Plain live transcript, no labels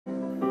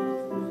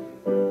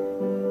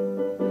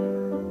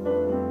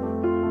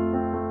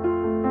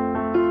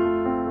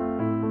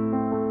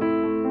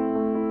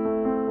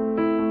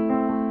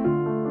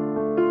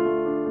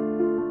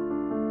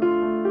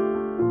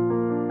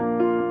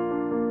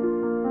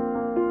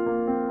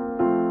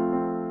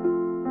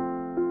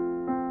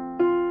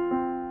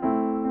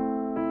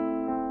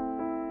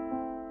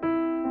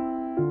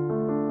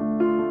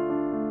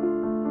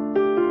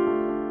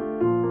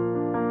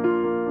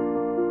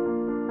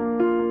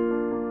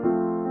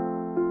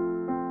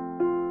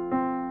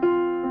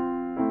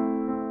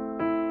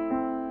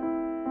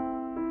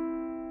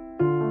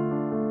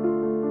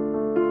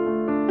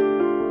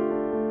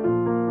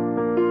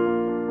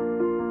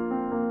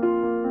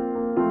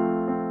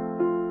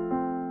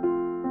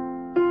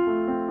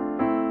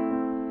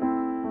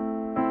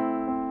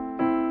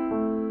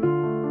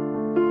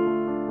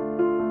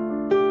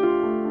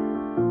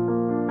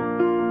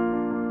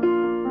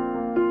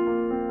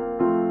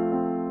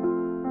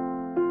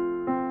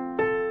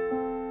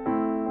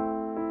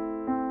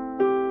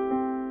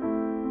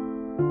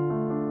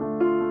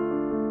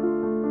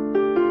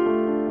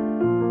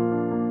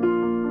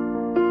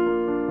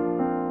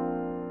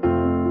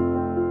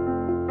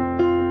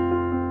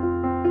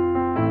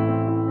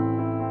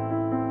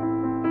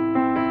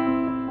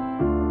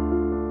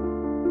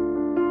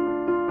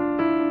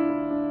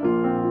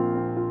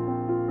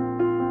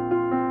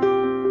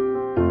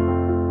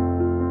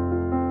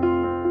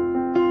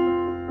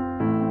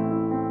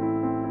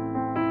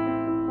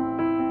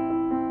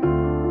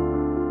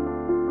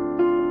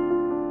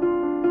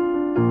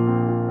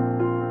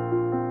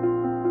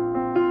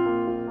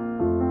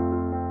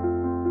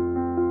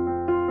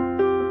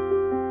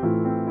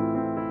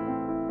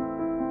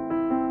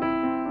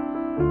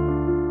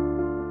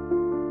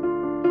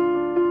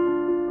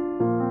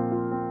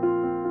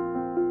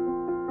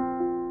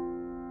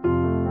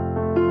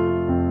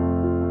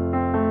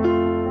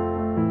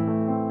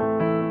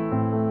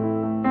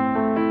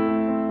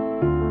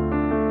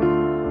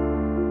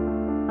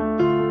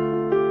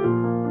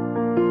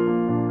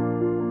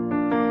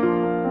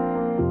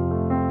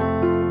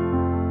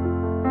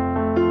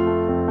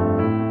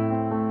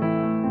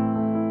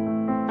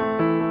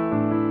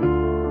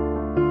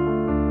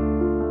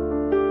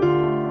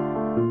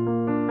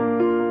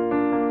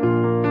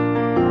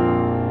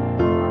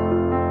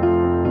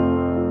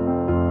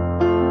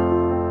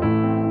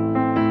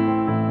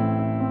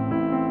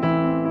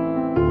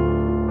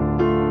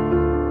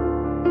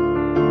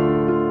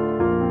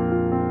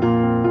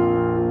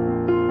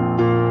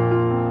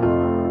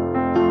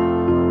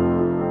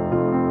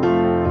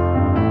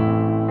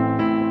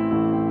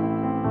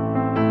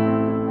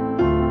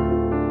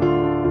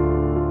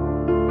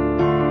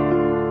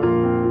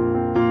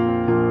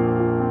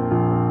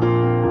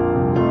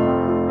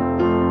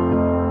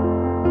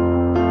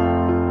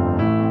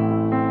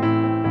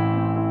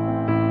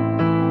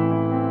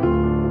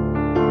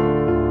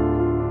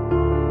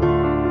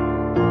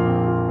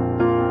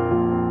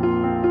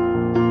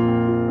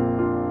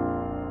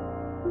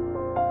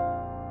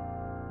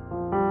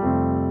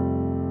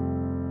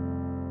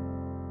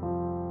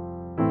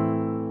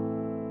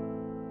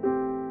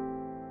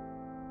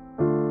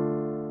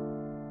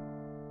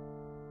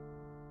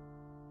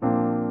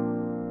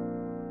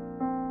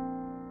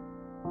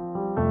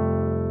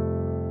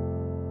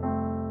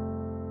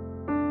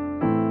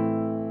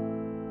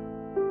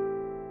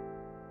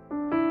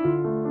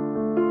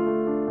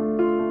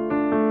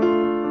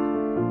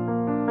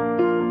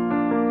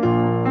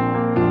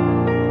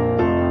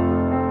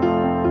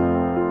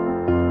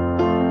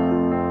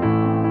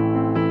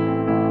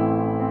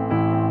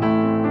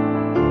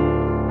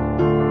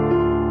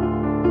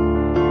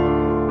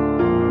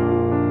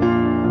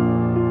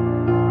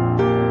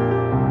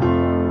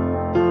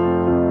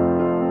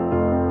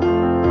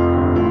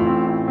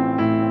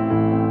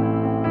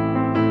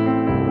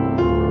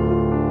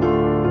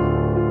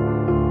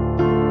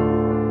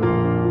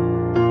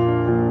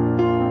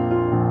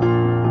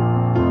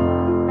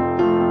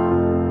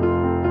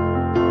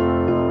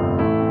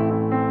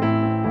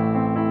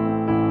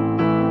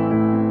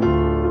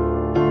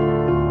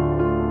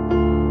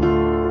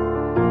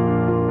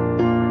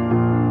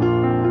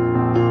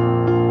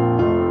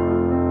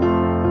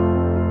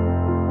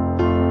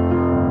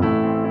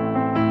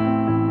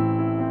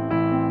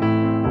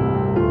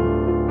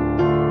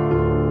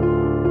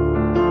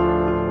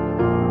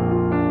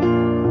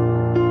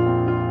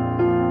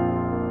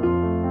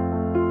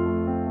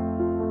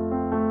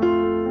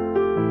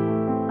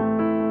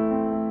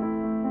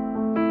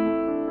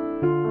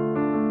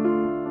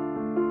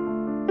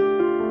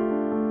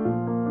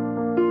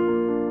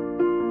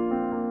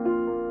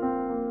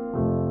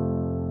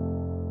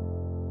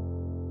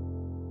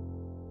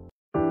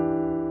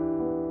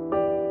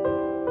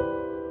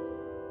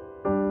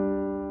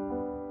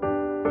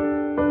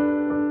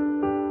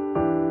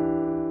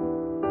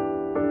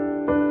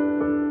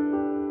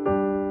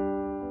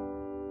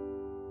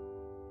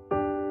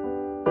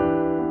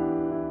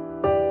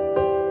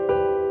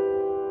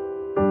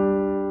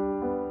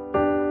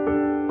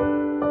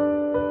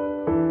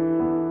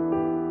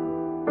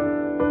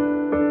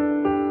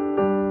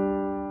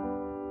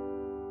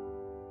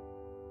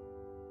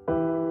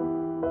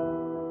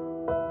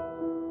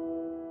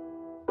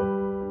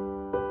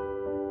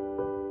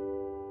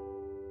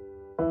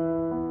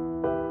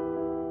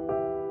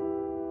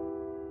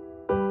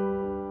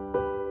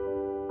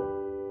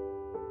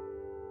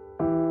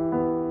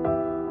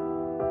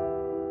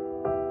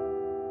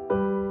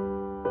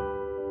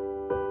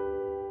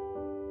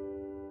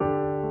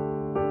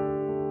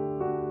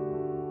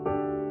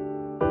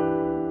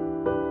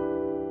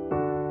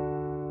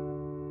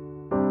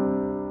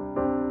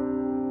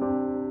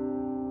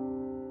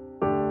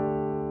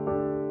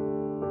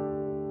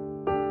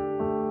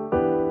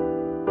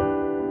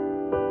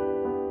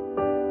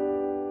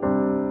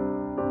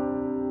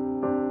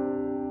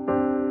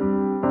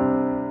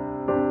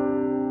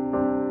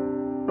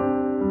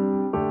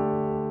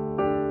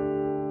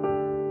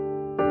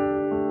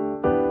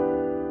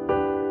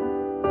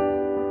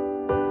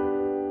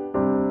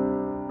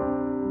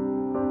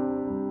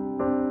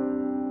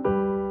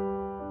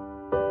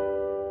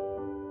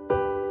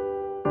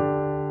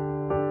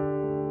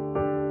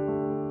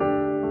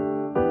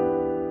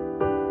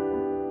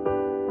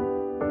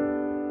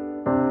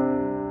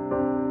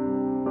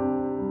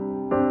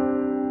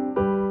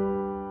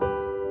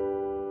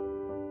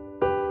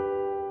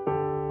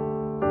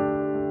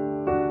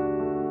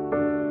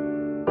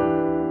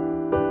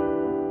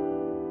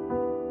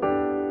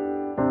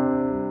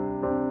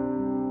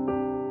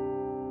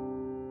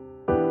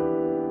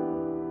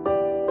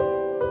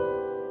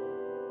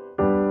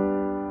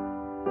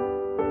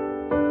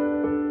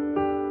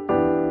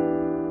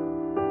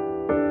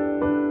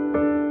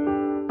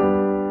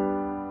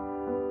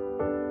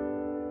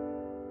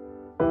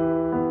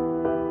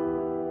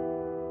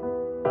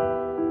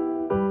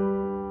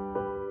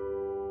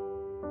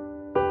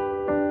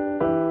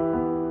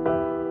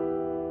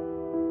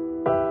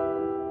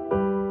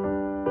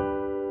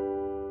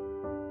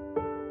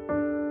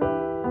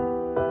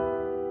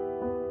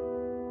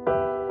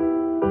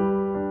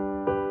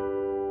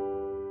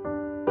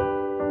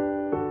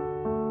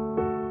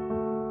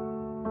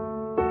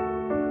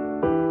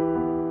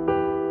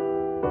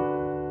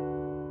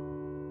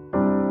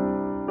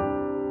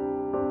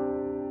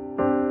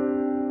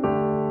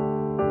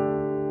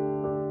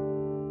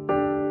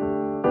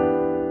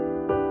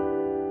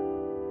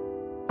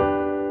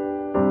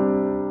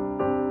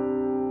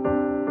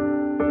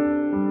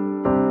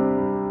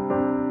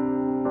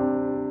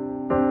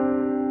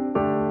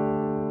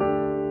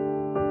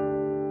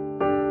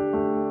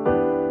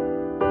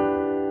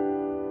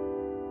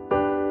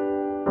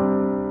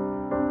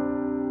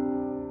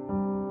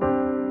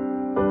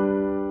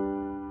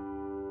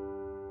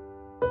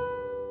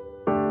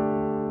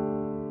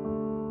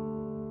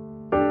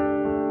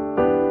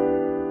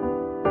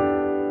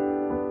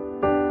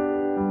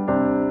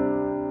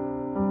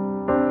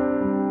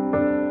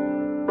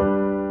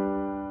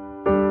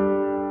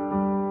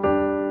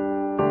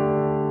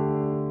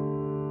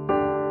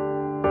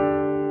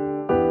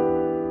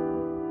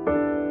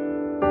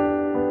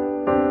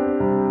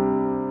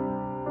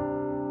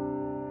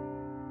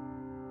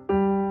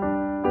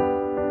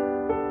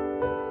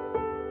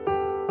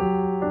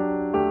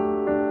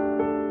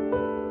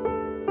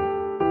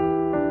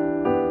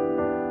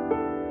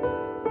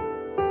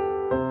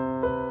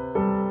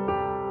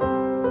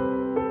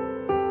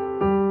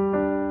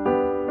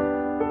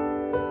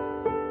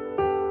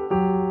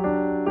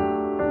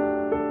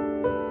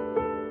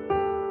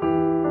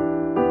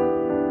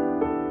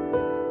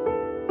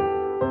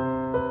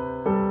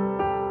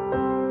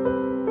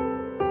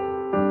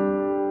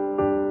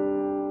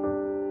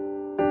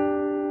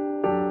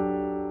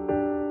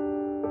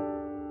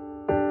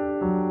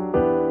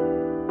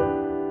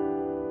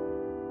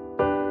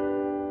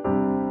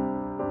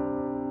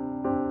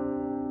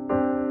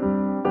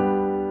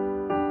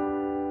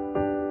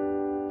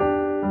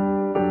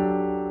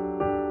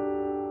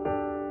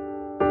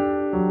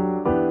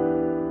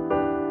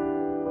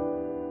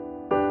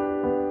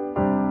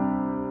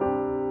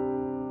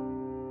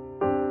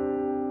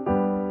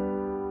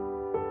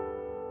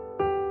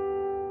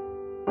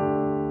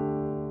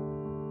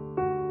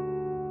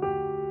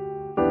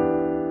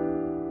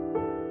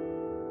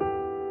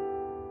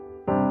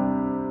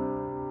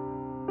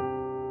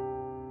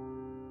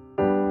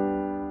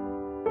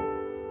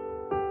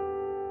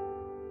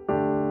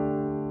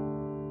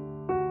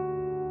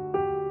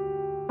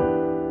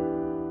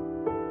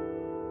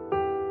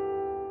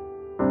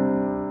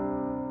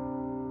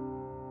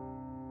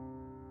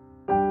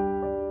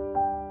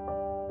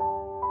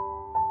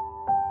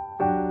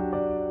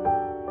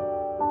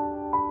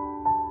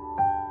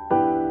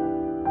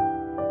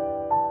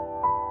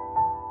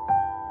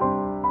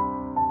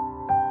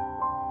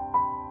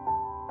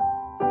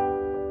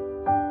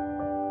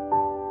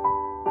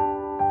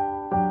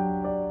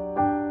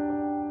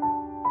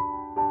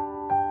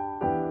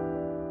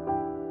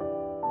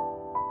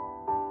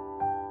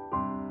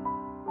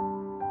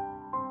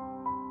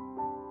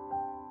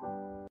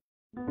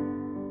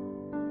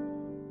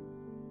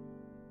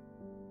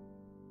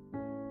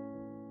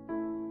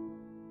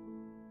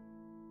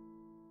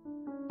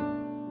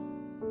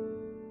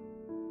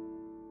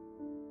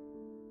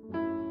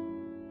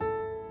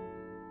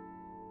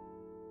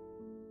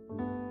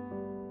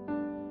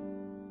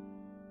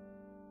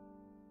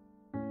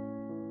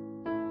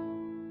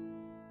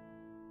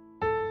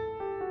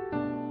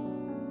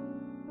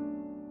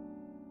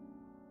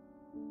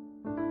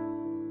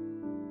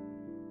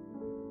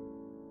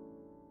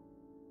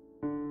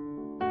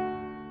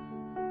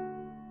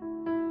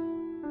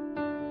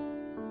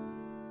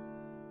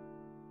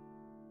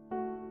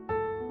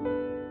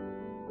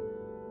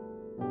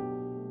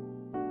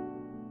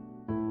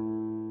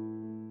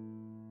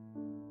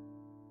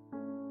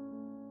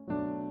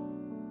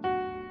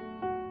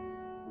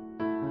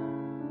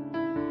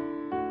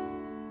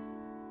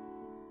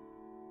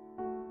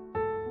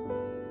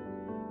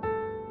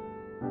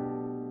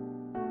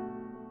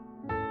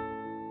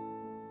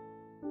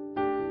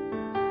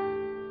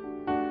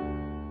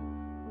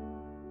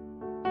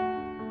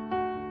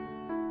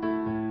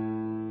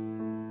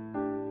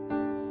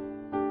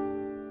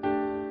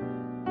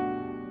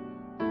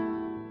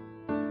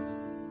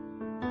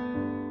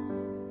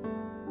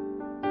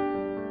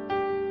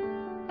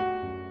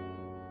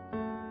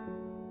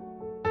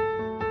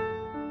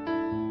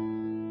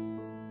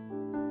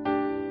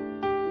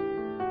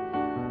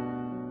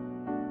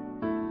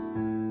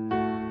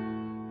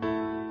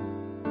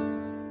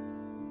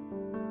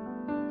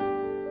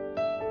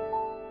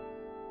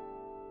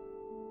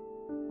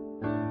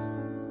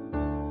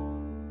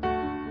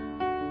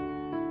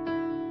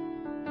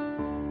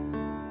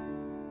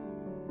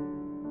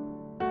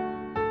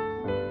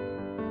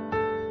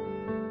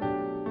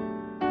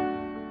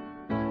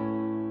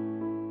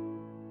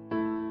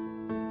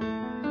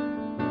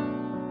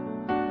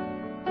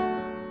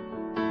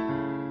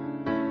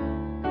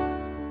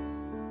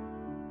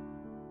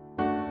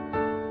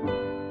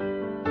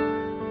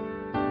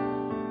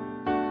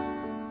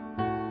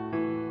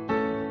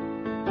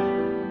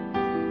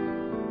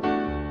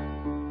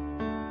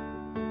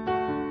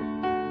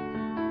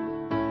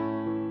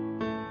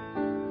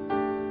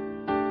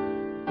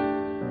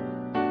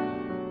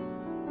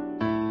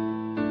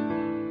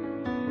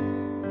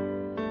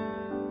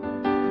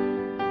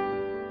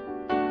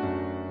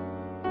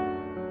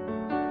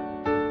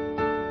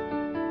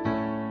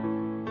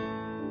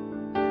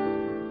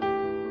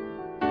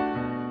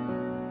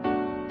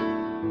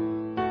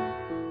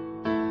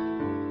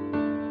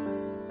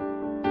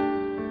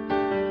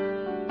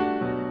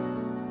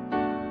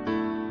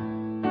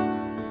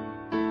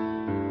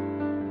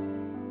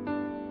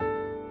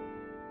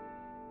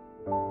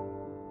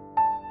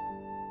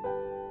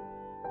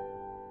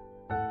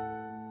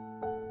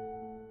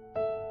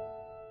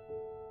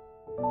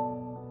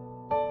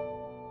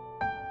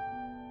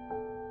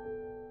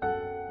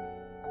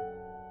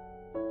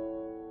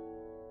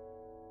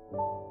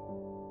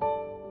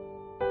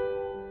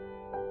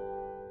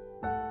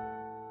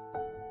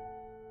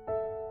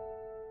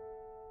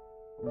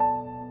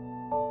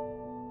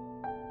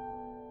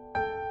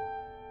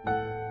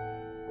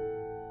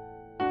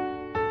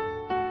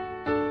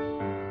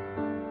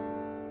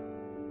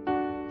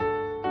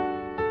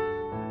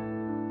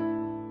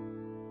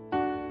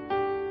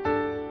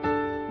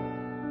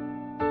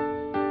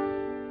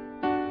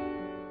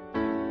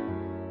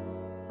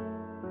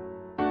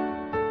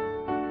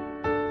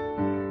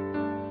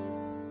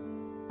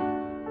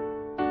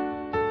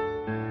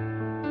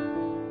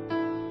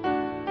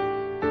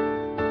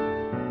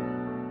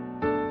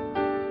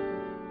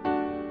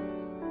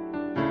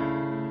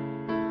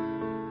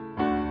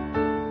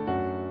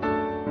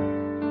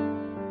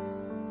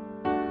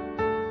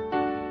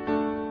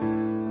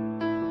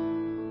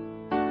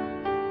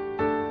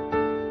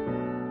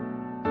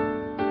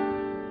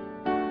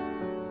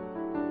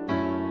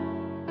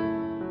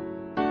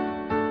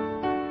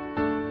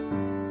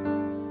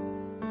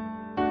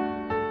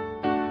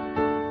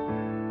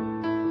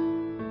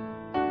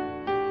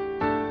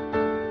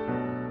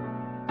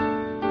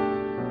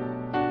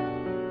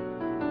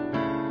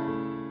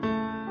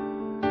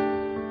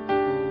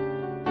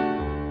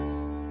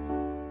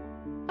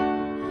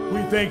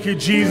thank you,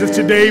 Jesus,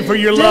 today for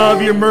your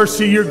love, your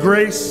mercy, your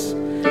grace.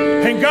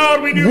 And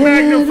God, we do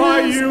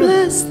magnify you.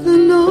 Bless the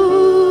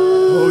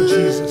Lord. Oh,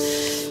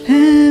 Jesus.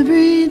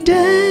 Every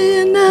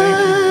day and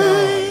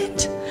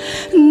night.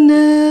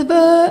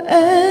 Never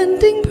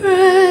ending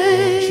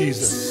praise.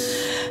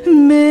 Jesus.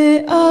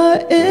 May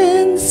our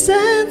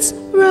incense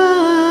rise.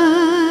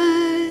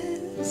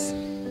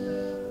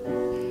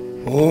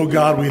 Oh,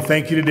 God, we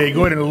thank you today.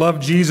 Go ahead and love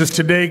Jesus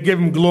today. Give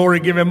him glory.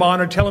 Give him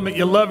honor. Tell him that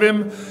you love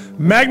him.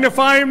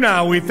 Magnify him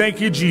now. We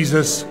thank you,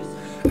 Jesus.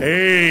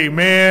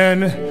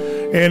 Amen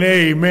and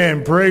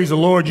amen. Praise the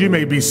Lord. You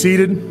may be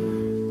seated.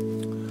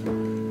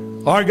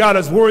 Our God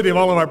is worthy of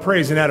all of our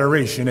praise and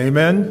adoration.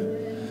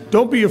 Amen.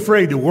 Don't be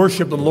afraid to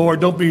worship the Lord.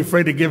 Don't be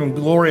afraid to give him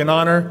glory and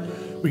honor.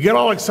 We get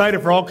all excited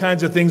for all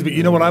kinds of things, but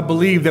you know what? I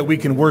believe that we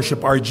can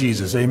worship our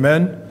Jesus.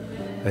 Amen.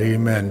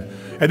 Amen.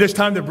 At this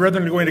time, the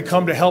brethren are going to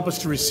come to help us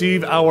to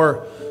receive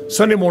our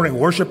Sunday morning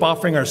worship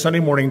offering, our Sunday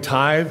morning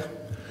tithe.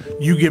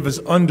 You give us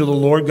unto the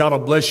Lord. God will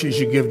bless you as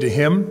you give to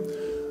him.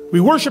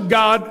 We worship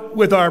God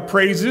with our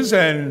praises,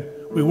 and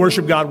we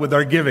worship God with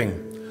our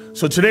giving.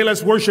 So today,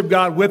 let's worship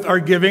God with our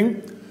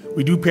giving.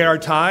 We do pay our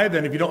tithe,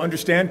 and if you don't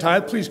understand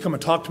tithe, please come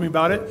and talk to me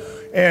about it.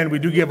 And we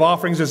do give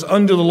offerings as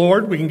unto the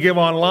Lord. We can give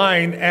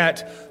online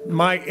at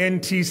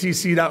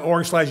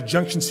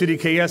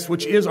myntcc.org/JunctionCityKS,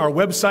 which is our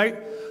website.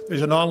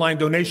 There's an online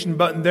donation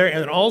button there,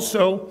 and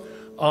also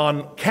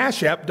on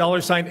Cash App,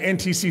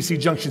 $NTCC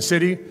Junction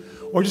City,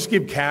 or just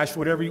give cash,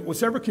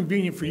 whatever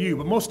convenient for you.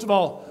 But most of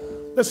all,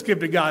 let's give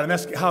to God, and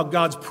that's how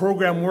God's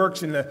program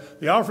works. And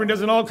the offering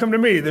doesn't all come to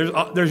me.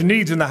 There's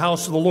needs in the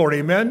house of the Lord,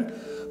 amen?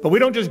 But we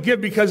don't just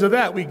give because of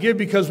that. We give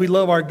because we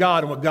love our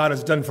God and what God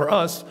has done for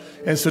us.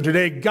 And so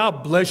today,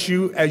 God bless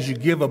you as you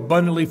give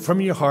abundantly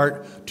from your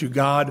heart to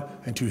God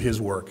and to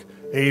his work.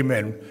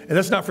 Amen. And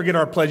let's not forget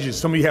our pledges.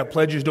 Some of you have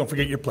pledges. Don't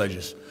forget your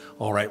pledges.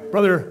 All right.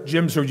 Brother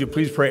Jim, sir, would you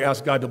please pray,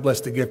 ask God to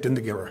bless the gift and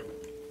the giver.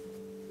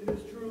 It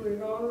is truly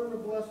an honor and a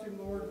blessing,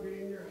 Lord, to be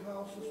in your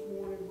house this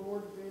morning,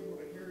 Lord, to be able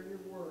to hear your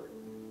word.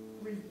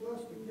 Please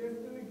bless the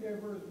gift and the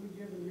giver as we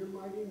give in your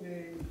mighty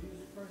name. In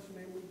Jesus Christ's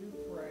name we do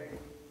pray.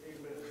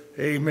 Amen.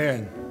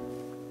 Amen.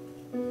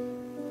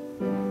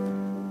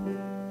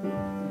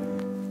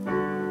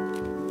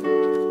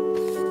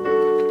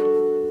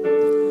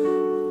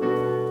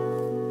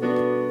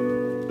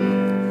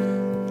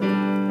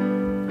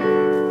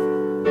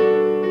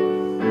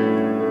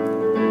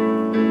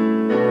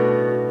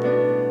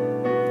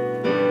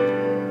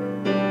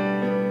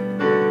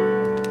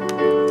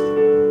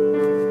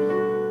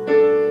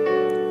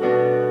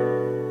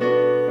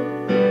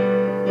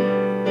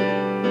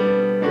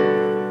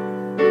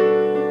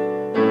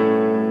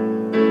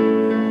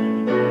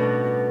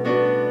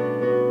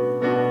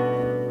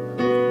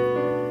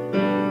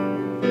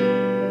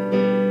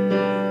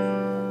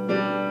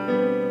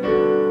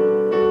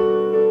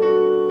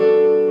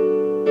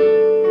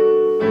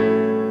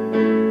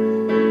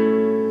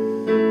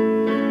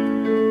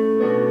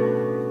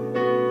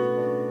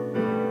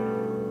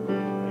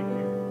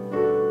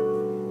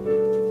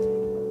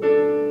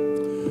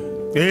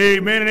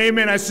 Amen and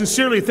amen. I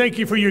sincerely thank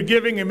you for your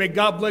giving, and may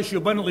God bless you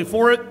abundantly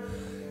for it.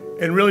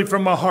 And really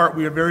from my heart,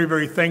 we are very,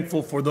 very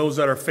thankful for those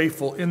that are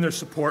faithful in their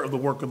support of the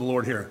work of the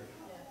Lord here.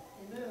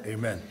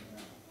 Amen.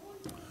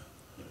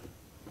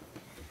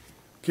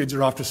 Kids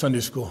are off to Sunday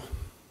school.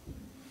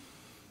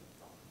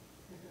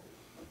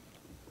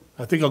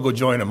 I think I'll go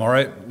join them, all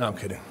right? No, I'm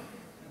kidding.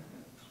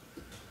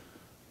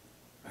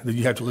 Then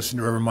you have to listen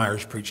to Reverend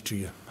Myers preach to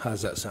you. How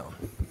does that sound?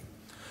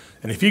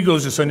 And if he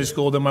goes to Sunday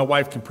school, then my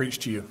wife can preach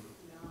to you.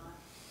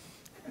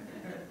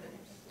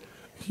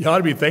 You ought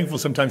to be thankful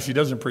sometimes she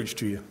doesn't preach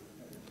to you.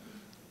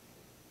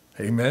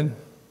 Amen.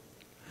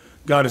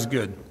 God is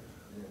good.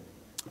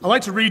 I'd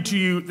like to read to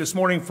you this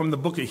morning from the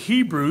book of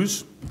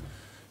Hebrews.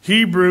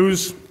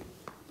 Hebrews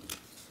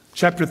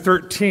chapter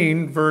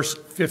 13, verse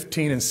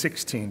 15 and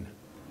 16.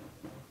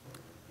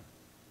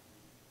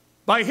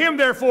 By him,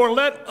 therefore,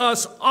 let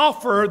us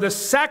offer the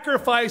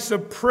sacrifice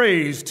of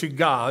praise to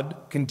God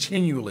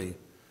continually.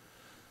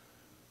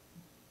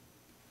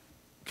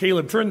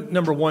 Caleb, turn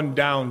number 1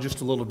 down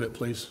just a little bit,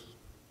 please.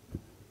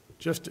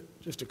 Just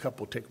a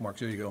couple tick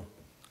marks. There you go.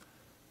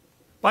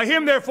 By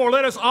him, therefore,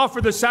 let us offer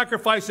the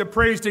sacrifice of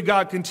praise to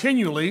God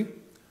continually.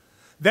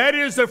 That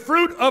is the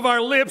fruit of our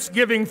lips,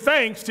 giving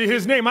thanks to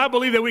his name. I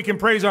believe that we can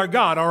praise our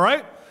God, all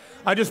right?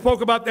 I just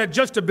spoke about that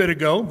just a bit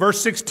ago. Verse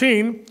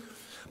 16.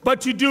 But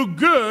to do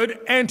good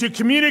and to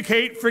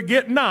communicate,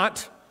 forget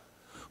not,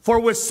 for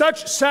with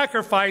such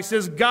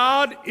sacrifices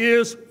God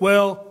is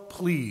well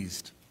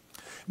pleased.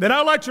 Then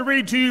I'd like to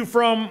read to you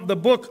from the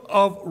book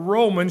of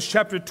Romans,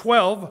 chapter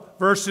 12,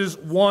 verses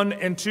 1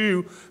 and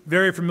 2,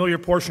 very familiar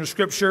portion of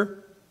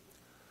Scripture.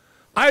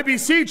 I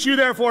beseech you,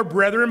 therefore,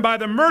 brethren, by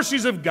the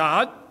mercies of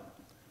God,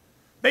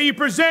 that you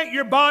present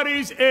your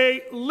bodies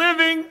a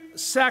living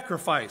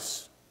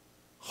sacrifice,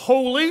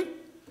 holy,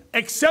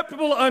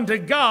 acceptable unto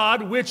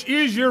God, which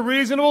is your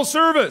reasonable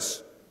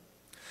service.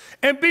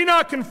 And be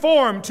not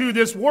conformed to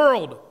this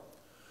world,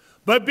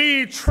 but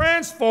be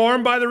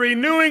transformed by the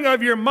renewing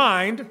of your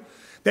mind,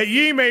 that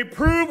ye may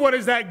prove what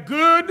is that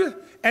good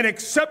and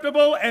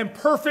acceptable and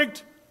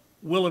perfect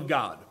will of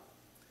God.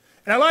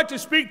 And I'd like to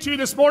speak to you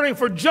this morning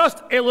for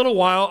just a little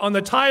while on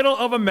the title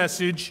of a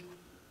message,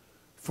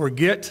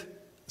 Forget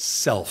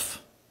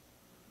Self.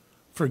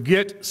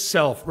 Forget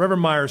Self.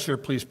 Reverend Myers here,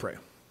 please pray.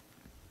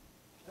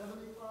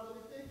 Heavenly Father,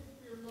 we thank you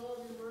for your love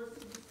and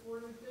mercy this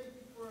morning. We thank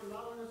you for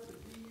allowing us to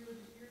be here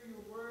to hear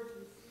your words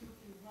and see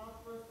what you have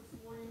for us this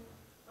morning.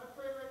 I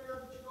pray right now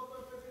that you open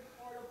up every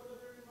heart, open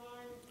up every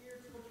mind, ear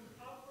to what you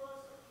have for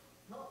us.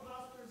 Help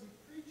Pastor as he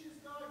preaches,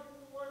 God, give him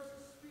the words to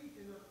speak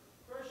in the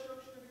fresh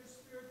unction of your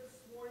spirit this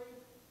morning.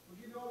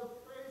 We'll give you all the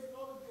praise and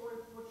all the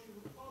glory for what you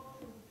have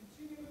accomplished and will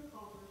continue to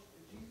accomplish.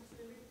 In Jesus'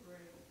 name we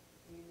pray.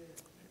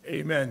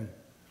 Amen. Amen.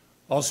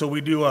 Also,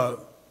 we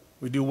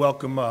do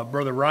welcome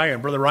Brother Ryan.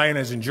 Brother Ryan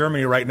is in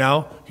Germany right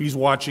now. He's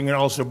watching, and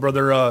also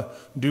Brother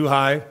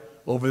Duhai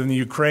over in the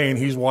Ukraine.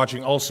 He's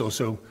watching also.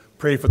 So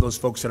pray for those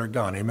folks that are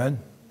gone. Amen.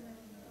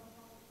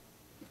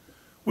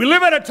 We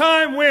live at a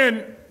time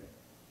when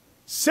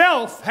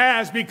self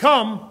has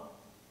become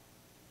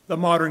the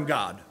modern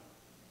God.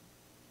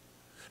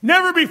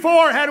 Never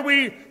before had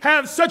we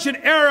have such an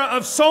era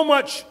of so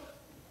much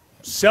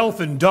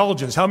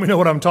self-indulgence. How many know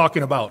what I'm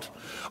talking about?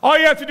 All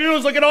you have to do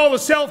is look at all the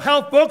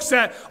self-help books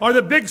that are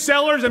the big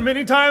sellers, and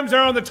many times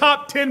they're on the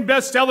top 10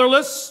 bestseller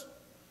lists.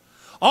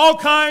 All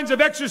kinds of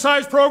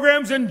exercise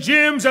programs and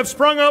gyms have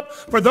sprung up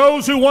for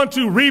those who want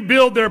to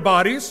rebuild their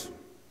bodies.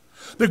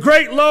 The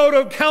great load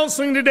of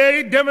counseling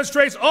today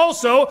demonstrates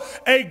also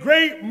a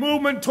great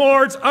movement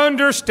towards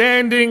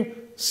understanding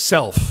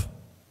self.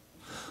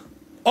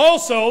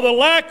 Also, the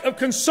lack of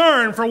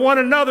concern for one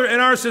another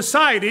in our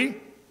society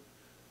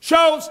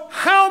shows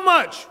how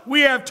much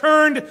we have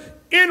turned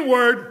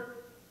inward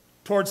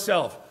towards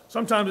self.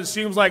 Sometimes it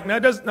seems like, now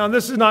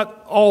this is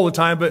not all the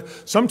time, but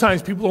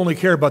sometimes people only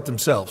care about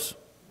themselves.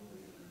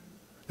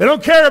 They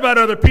don't care about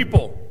other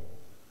people.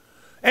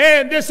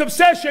 And this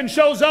obsession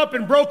shows up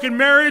in broken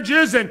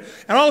marriages and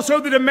also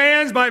the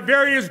demands by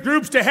various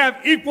groups to have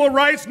equal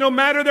rights no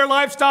matter their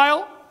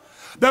lifestyle.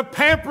 The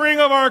pampering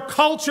of our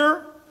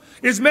culture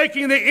is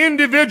making the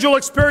individual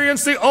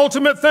experience the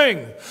ultimate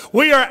thing.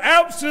 We are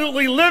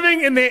absolutely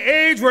living in the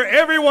age where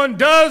everyone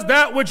does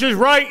that which is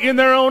right in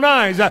their own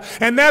eyes.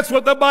 And that's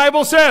what the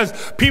Bible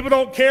says. People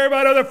don't care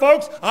about other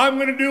folks. I'm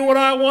going to do what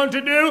I want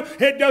to do.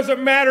 It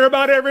doesn't matter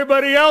about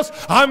everybody else.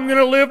 I'm going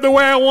to live the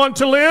way I want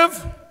to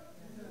live.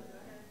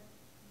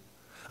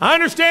 I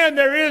understand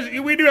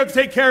we do have to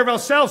take care of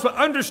ourselves, but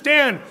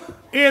understand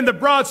in the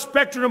broad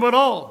spectrum of it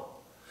all.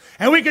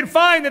 And we can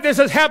find that this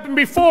has happened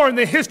before in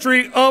the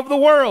history of the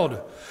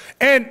world.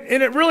 And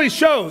it really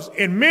shows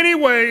in many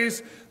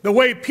ways the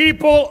way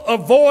people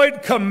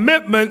avoid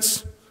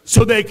commitments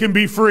so they can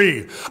be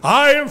free.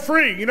 I am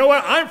free. You know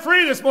what? I'm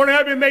free this morning.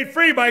 I've been made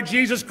free by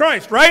Jesus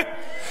Christ, right?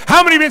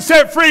 How many have been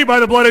set free by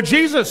the blood of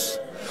Jesus?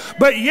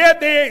 But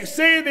yet they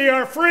say they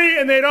are free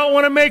and they don't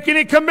want to make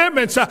any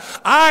commitments.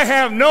 I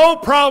have no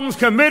problems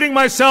committing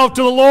myself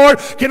to the Lord.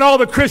 Can all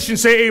the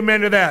Christians say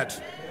amen to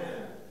that?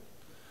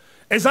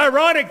 It's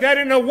ironic that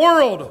in a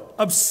world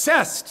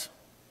obsessed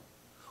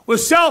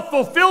with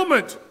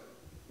self-fulfillment,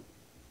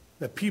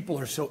 that people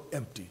are so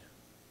empty.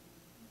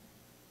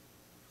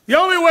 The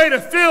only way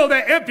to fill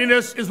that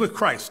emptiness is with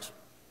Christ.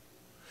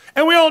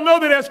 And we all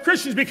know that as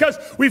Christians because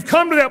we've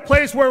come to that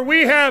place where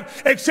we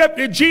have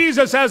accepted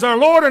Jesus as our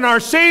Lord and our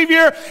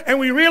Savior, and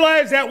we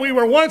realize that we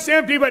were once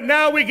empty, but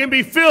now we can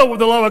be filled with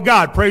the love of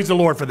God. Praise the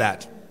Lord for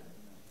that.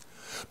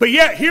 But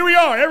yet, here we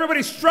are.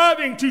 Everybody's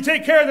striving to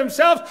take care of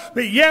themselves,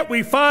 but yet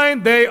we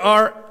find they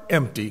are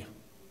empty.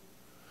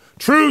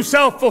 True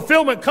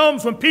self-fulfillment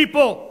comes when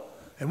people,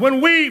 and when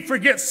we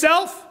forget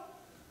self,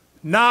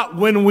 not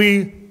when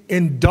we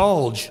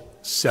indulge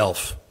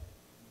self.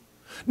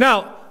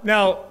 Now,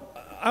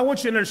 I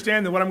want you to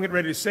understand that what I'm getting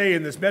ready to say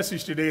in this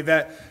message today,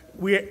 that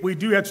we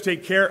do have to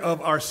take care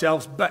of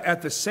ourselves, but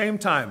at the same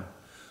time,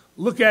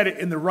 look at it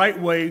in the right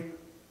way,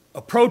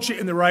 approach it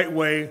in the right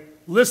way,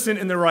 listen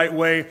in the right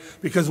way,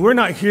 because we're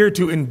not here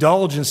to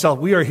indulge in self.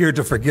 We are here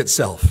to forget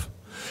self.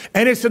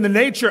 And it's in the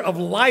nature of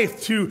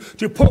life to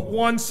put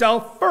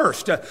oneself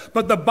first.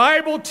 But the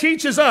Bible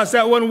teaches us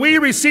that when we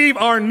receive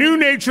our new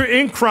nature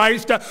in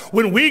Christ,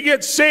 when we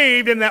get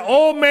saved and that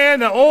old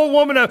man, that old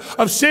woman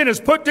of sin is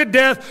put to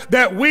death,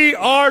 that we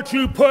are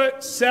to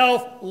put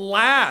self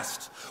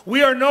last.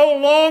 We are no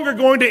longer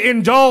going to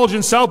indulge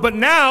in self, but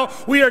now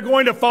we are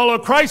going to follow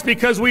Christ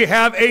because we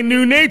have a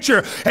new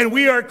nature. And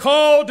we are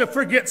called to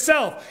forget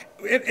self.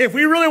 If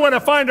we really want to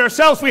find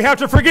ourselves, we have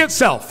to forget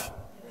self.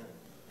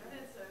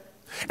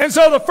 And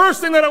so the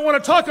first thing that I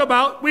want to talk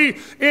about,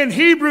 in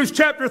Hebrews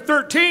chapter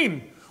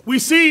 13, we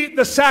see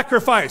the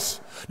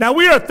sacrifice. Now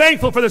we are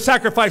thankful for the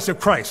sacrifice of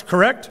Christ,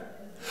 correct?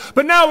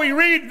 But now we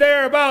read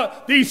there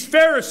about these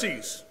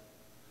Pharisees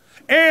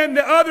and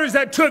the others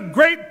that took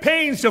great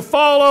pains to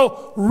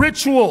follow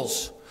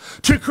rituals,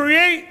 to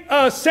create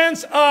a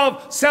sense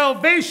of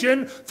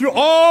salvation through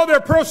all their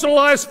personal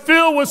lives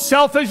filled with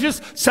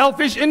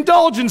selfish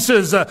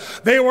indulgences.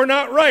 They were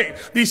not right.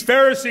 These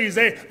Pharisees,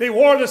 they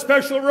wore the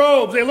special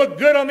robes. They looked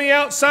good on the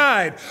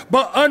outside.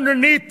 But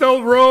underneath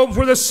those robes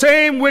were the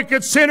same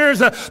wicked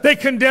sinners. They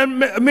condemned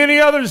many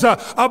others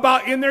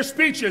about in their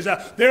speeches.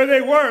 There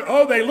they were.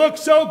 Oh, they look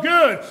so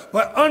good.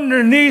 But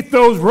underneath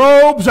those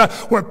robes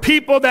were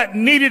people that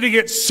needed to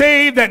get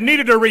saved, that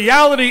needed a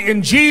reality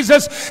in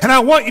Jesus. And I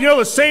want you to know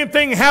the same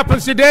thing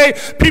happens today.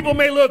 People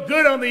may look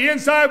good on the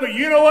inside, but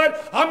you know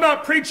what? I'm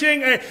not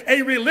preaching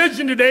a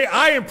religion today.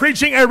 I am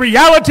preaching a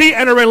reality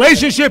and a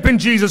relationship in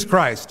Jesus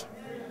Christ.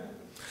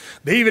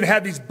 They even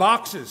had these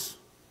boxes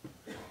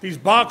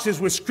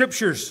with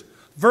scriptures,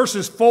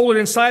 verses folded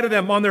inside of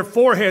them on their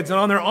foreheads and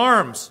on their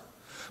arms.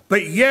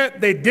 But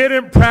yet they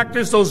didn't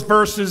practice those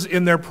verses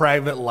in their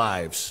private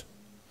lives.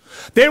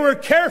 They were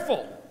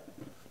careful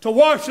to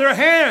wash their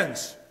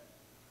hands.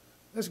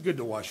 That's good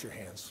to wash your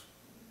hands.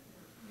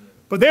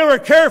 But they were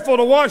careful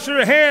to wash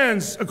their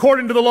hands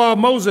according to the law of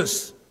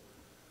Moses.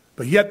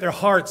 But yet their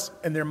hearts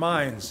and their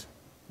minds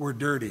were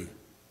dirty.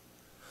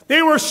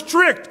 They were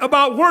strict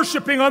about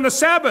worshiping on the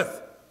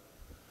Sabbath.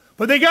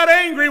 But they got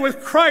angry with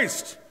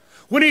Christ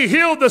when he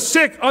healed the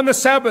sick on the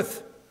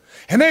Sabbath.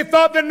 And they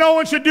thought that no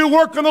one should do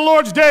work on the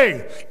Lord's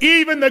day,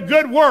 even the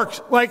good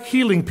works like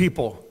healing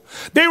people.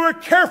 They were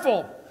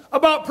careful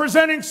about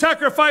presenting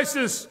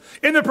sacrifices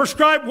in the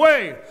prescribed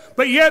way,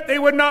 but yet they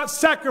would not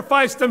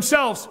sacrifice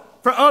themselves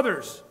for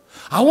others.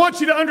 I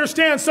want you to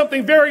understand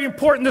something very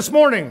important this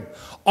morning.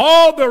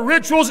 All the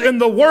rituals in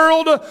the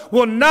world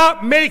will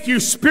not make you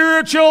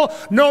spiritual,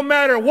 no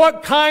matter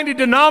what kind of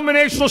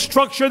denominational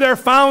structure they're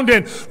found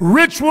in.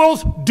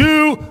 Rituals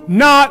do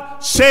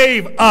not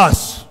save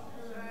us.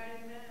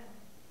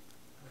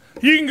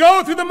 You can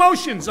go through the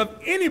motions of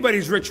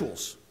anybody's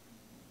rituals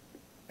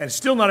and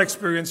still not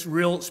experience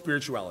real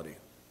spirituality.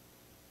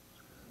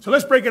 So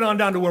let's break it on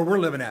down to where we're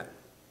living at.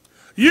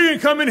 You can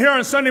come in here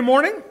on Sunday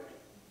morning.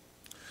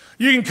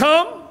 You can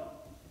come,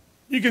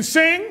 you can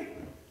sing,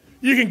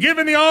 you can give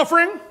in the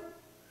offering,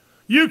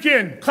 you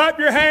can clap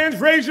your hands,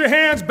 raise your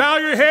hands, bow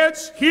your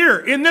heads here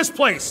in this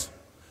place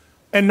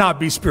and not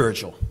be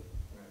spiritual.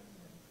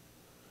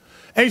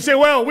 And you say,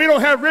 well, we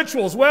don't have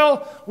rituals.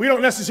 Well, we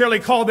don't necessarily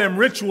call them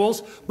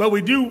rituals, but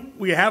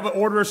we have an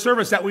order of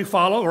service that we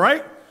follow,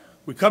 right?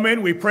 We come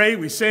in, we pray,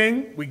 we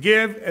sing, we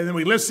give, and then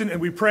we listen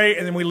and we pray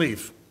and then we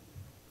leave.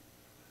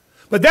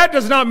 But that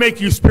does not make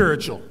you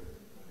spiritual.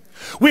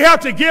 We have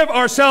to give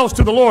ourselves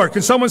to the Lord.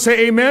 Can someone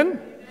say amen?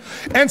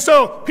 And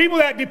so people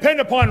that depend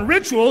upon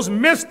rituals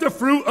miss the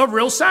fruit of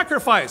real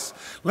sacrifice.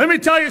 Let me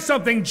tell you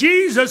something.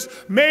 Jesus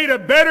made a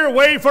better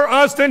way for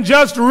us than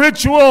just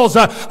rituals.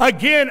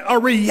 Again, a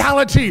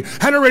reality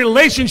and a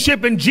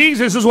relationship in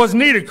Jesus is what's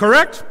needed,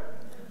 correct?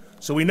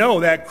 So we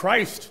know that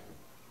Christ,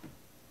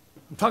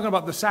 I'm talking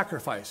about the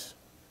sacrifice.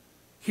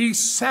 He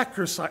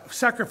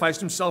sacrificed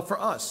himself for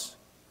us.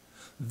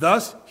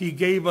 Thus, he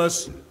gave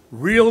us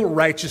real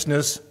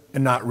righteousness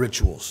and not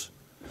rituals.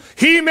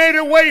 He made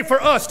a way for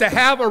us to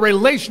have a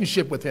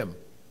relationship with him.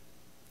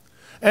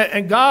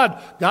 And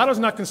God is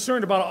not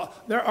concerned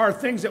about, there are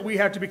things that we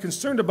have to be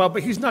concerned about,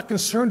 but he's not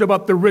concerned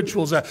about the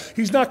rituals.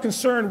 He's not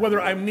concerned whether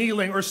I'm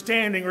kneeling or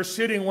standing or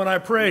sitting when I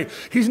pray.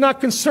 He's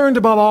not concerned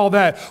about all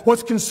that.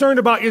 What's concerned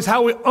about is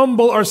how we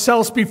humble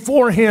ourselves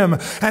before him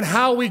and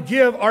how we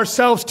give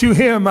ourselves to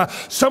him.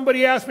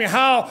 Somebody asked me,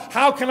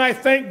 how can I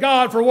thank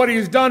God for what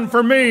he's done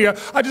for me?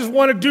 I just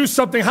want to do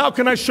something. How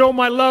can I show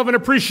my love and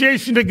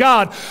appreciation to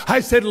God? I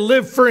said,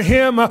 live for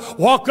him,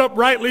 walk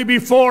uprightly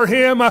before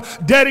him,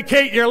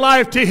 dedicate your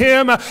life to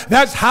him.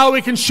 That's how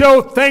we can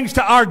show thanks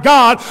to our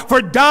God for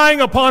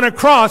dying upon a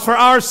cross for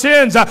our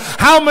sins.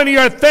 How many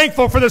are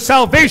thankful for the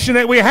salvation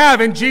that we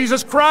have in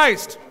Jesus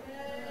Christ?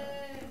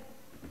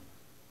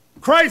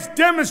 Christ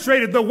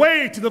demonstrated the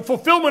way to the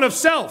fulfillment of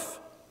self.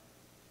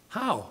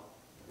 How?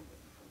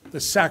 The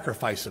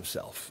sacrifice of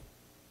self.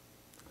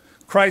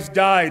 Christ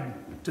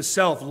died to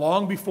self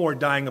long before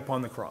dying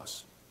upon the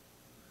cross.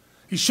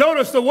 He showed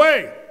us the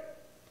way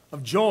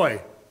of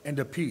joy and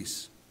of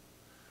peace.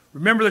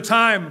 Remember the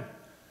time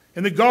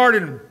in the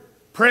garden,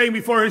 praying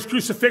before his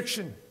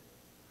crucifixion.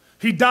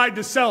 He died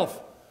to self.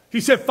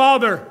 He said,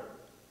 Father,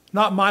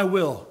 not my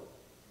will,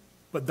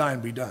 but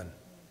thine be done.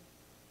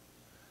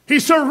 He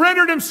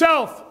surrendered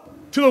himself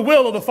to the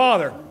will of the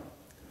Father.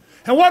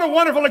 And what a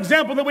wonderful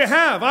example that we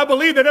have. I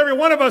believe that every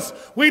one of us,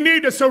 we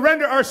need to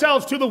surrender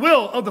ourselves to the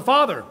will of the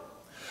Father.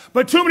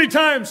 But too many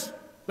times,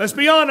 let's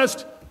be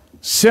honest,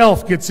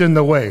 self gets in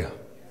the way.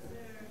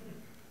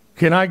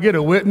 Can I get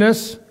a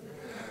witness?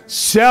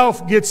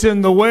 Self gets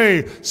in the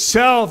way.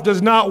 Self does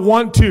not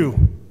want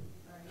to.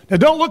 Now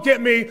don't look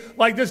at me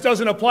like this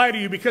doesn't apply to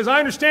you, because I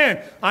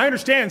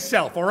understand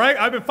self, all right?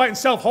 I've been fighting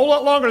self a whole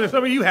lot longer than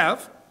some of you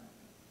have.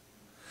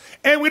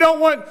 And we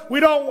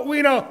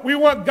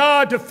want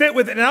God to fit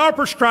within our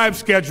prescribed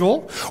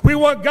schedule. We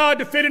want God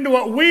to fit into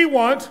what we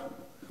want.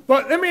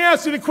 But let me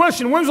ask you the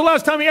question, when's the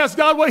last time you asked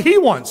God what he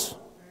wants?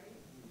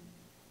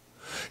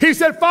 He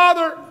said,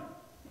 Father,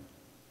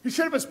 He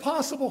said, if it's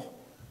possible,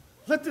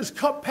 let this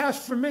cup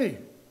pass from me.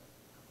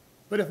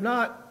 But if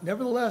not,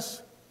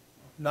 nevertheless,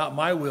 not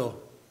my will,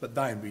 but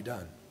thine be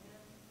done.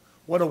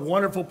 What a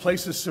wonderful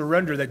place of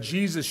surrender that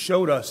Jesus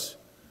showed us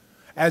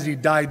as he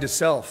died to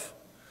self.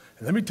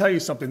 And let me tell you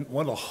something,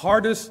 one of the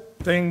hardest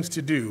things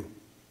to do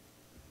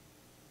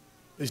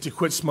is to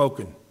quit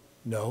smoking.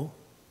 No.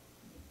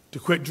 To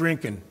quit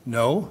drinking.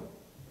 No.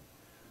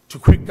 To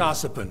quit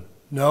gossiping.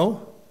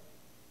 No.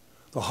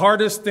 The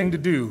hardest thing to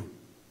do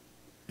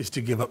is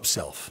to give up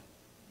self.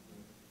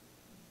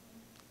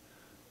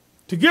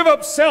 To give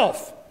up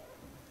self.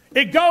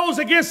 It goes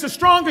against the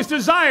strongest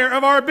desire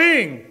of our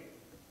being,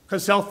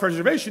 because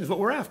self-preservation is what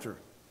we're after.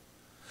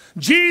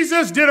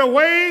 Jesus did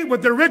away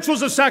with the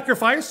rituals of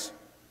sacrifice,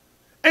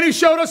 and he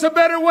showed us a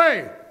better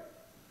way.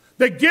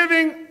 The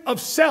giving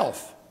of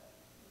self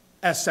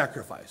as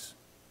sacrifice.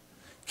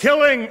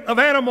 Killing of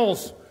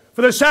animals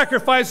for the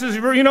sacrifices,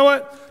 you know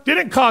what?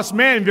 Didn't cost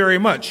man very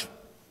much,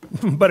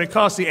 but it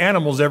cost the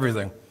animals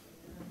everything.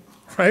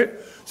 Right?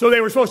 So they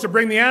were supposed to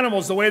bring the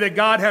animals the way that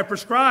God had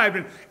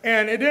prescribed.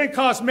 And it didn't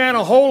cost man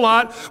a whole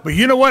lot. But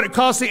you know what? It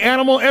cost the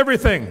animal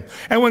everything.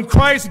 And when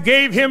Christ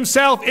gave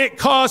himself, it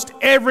cost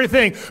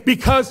everything.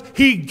 Because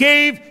he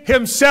gave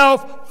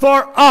himself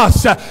for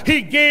us.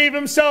 He gave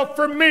himself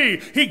for me.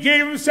 He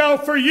gave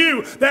himself for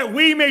you. That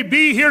we may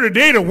be here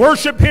today to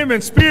worship him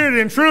in spirit and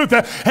in truth.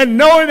 And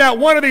knowing that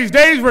one of these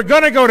days we're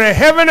going to go to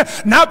heaven.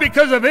 Not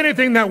because of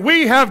anything that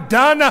we have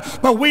done.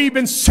 But we've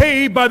been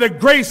saved by the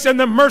grace and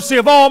the mercy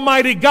of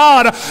Almighty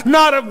God.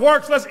 Not of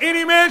works, lest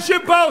any man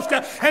should boast.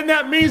 And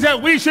that means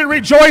that we should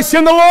rejoice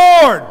in the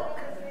Lord.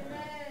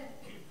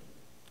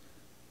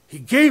 He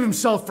gave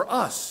himself for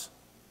us.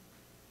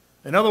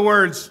 In other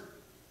words,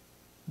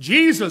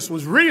 Jesus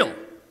was real.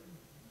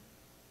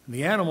 And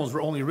the animals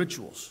were only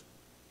rituals.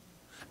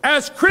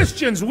 As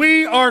Christians,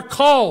 we are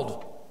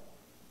called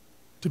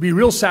to be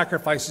real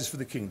sacrifices for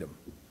the kingdom.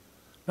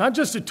 Not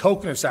just a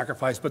token of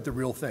sacrifice, but the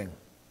real thing.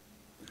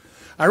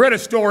 I read a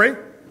story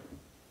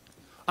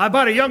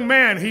about a young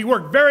man. He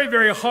worked very,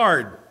 very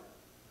hard.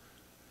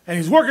 And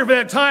he's working for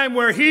that time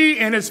where he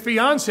and his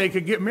fiancée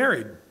could get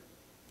married.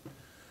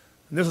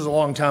 And this was a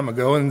long time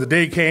ago, and the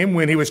day came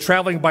when he was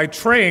traveling by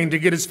train to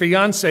get his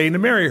fiancée to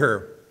marry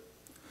her.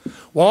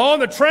 While on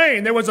the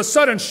train, there was a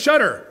sudden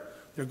shudder.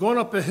 They're going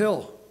up a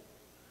hill.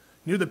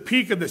 Near the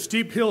peak of the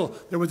steep hill,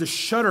 there was a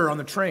shudder on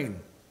the train.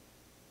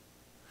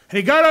 And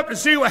he got up to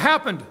see what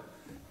happened.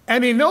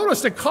 And he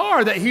noticed a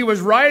car that he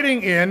was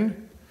riding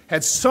in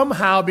had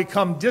somehow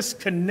become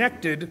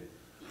disconnected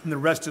from the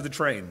rest of the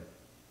train.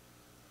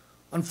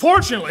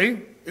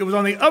 Unfortunately, it was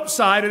on the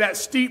upside of that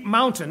steep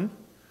mountain,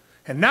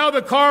 and now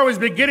the car was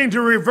beginning to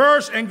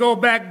reverse and go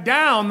back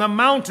down the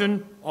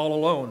mountain all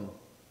alone.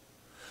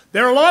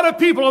 There were a lot of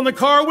people in the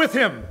car with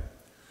him.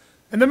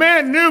 And the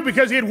man knew,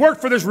 because he had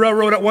worked for this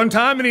railroad at one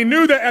time, and he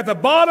knew that at the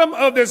bottom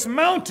of this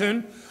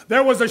mountain,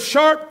 there was a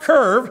sharp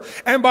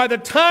curve, and by the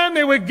time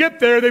they would get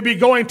there, they'd be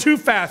going too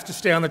fast to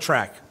stay on the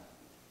track.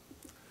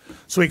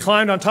 So he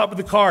climbed on top of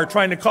the car,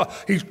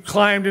 he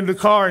climbed into the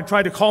car and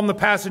tried to calm the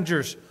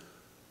passengers.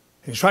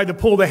 He tried to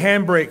pull the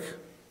handbrake.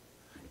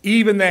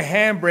 Even the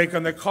handbrake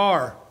on the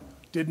car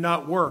did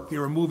not work. They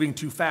were moving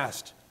too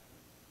fast,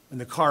 and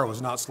the car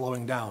was not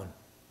slowing down.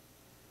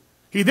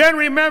 He then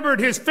remembered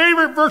his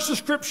favorite verse of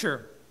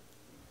Scripture.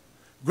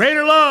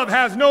 Greater love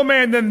has no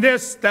man than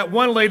this, that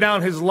one lay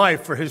down his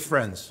life for his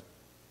friends.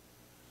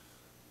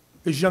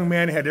 This young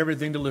man had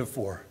everything to live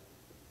for.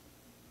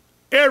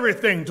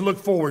 Everything to look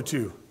forward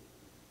to.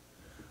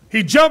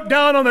 He jumped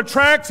down on the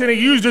tracks and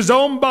he used his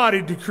own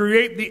body to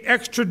create the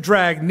extra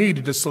drag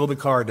needed to slow the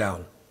car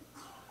down.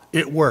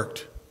 It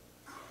worked.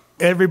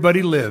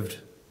 Everybody lived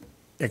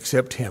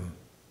except him.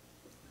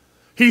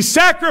 He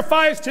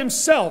sacrificed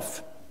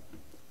himself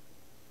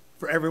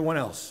for everyone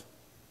else.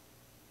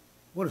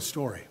 What a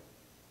story.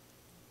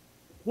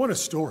 What a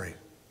story.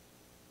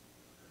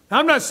 Now,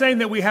 I'm not saying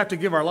that we have to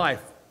give our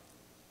life,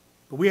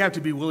 but we have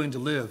to be willing to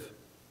live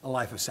a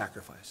life of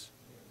sacrifice.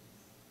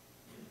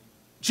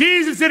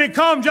 Jesus didn't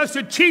come just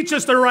to teach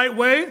us the right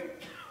way,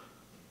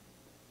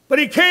 but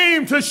he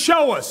came to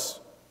show us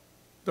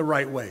the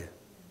right way.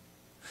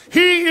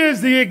 He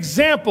is the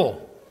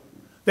example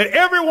that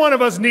every one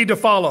of us need to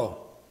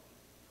follow.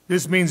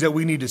 This means that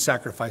we need to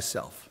sacrifice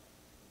self.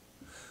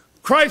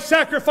 Christ's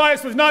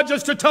sacrifice was not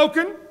just a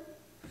token.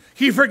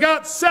 He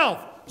forgot self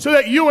so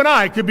that you and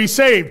I could be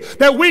saved,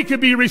 that we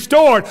could be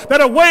restored,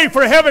 that a way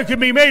for heaven could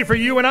be made for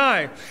you and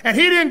I. And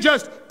he didn't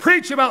just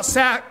preach about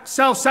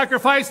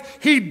self-sacrifice,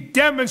 he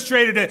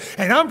demonstrated it.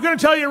 And I'm going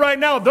to tell you right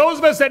now, those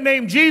of us that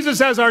name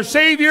Jesus as our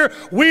Savior,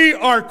 we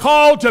are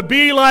called to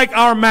be like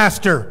our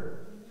Master.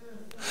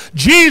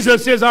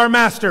 Jesus is our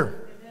Master.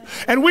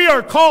 And we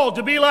are called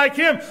to be like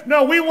him.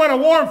 No, we want a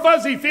warm,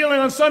 fuzzy feeling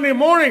on Sunday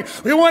morning.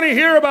 We want to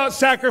hear about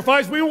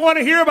sacrifice. We want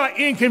to hear about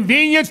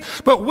inconvenience.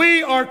 But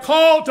we are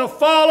called to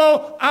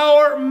follow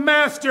our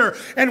Master.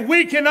 And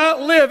we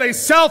cannot live a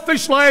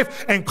selfish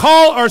life and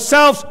call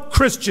ourselves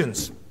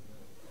Christians.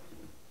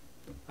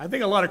 I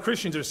think a lot of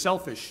Christians are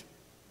selfish.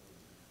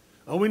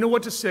 Oh, we know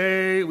what to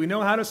say. We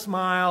know how to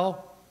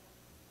smile.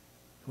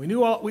 We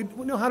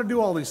know how to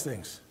do all these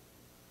things.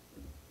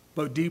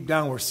 But deep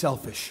down, we're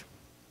selfish.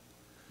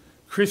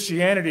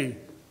 Christianity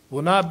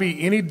will not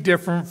be any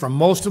different from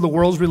most of the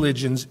world's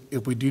religions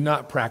if we do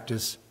not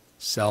practice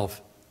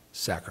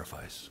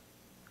self-sacrifice.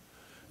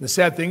 And the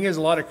sad thing is,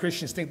 a lot of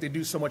Christians think they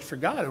do so much for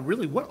God. And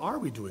really, what are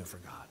we doing for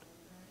God?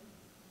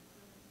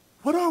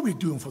 What are we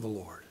doing for the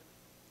Lord?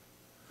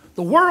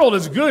 The world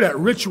is good at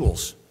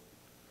rituals,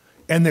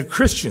 and the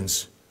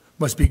Christians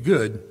must be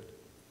good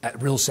at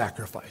real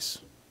sacrifice.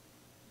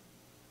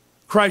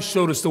 Christ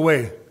showed us the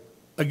way.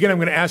 Again, I'm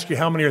going to ask you,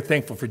 how many are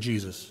thankful for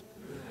Jesus?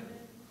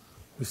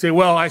 You say,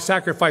 well, I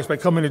sacrificed by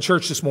coming to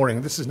church this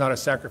morning. This is not a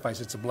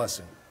sacrifice, it's a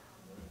blessing.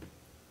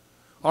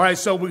 All right,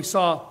 so we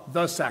saw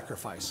the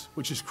sacrifice,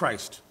 which is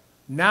Christ.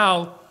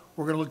 Now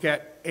we're going to look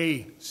at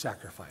a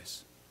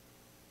sacrifice.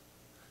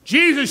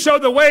 Jesus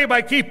showed the way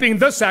by keeping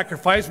the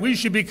sacrifice. We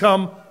should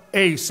become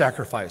a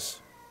sacrifice.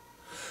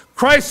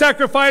 Christ's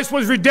sacrifice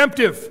was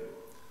redemptive.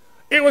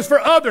 It was for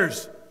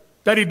others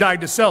that he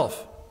died to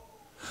self.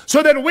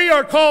 So that we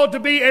are called to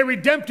be a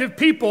redemptive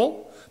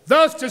people,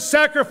 thus to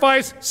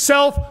sacrifice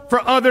self for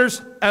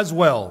others as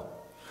well.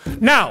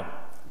 Now,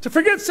 to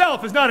forget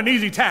self is not an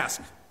easy task.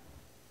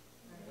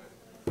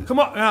 Come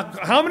on, now,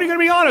 how many are going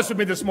to be honest with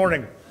me this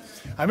morning?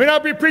 I may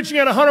not be preaching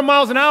at 100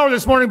 miles an hour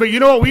this morning, but you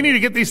know what? We need to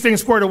get these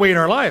things squared away in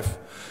our life.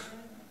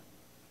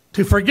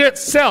 To forget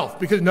self,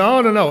 because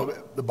no.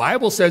 The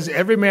Bible says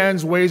every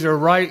man's ways are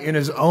right in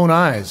his own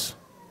eyes,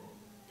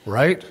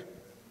 right?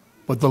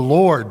 But the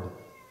Lord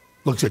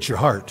looks at your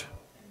heart.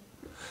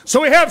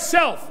 So we have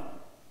self.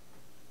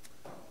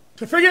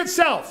 To forget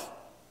self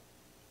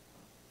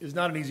is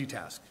not an easy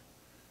task.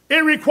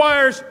 It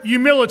requires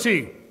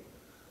humility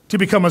to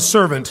become a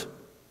servant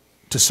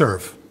to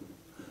serve.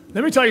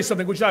 Let me tell you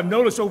something which I've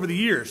noticed over the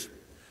years,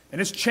 and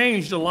it's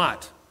changed a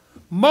lot.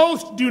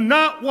 Most do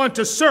not want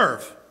to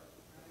serve.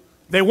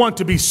 They want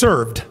to be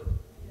served.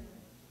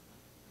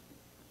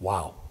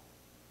 Wow.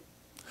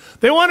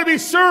 They want to be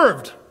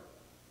served.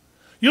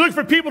 You look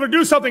for people to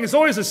do something, it's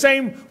always the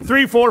same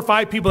 3, 4,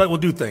 5 people that will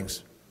do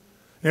things.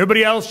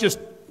 Everybody else just,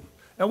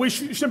 and we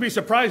shouldn't be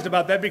surprised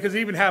about that because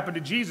it even happened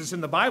to Jesus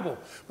in the Bible.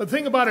 But the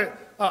thing about it,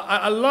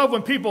 I love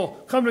when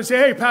people come and say,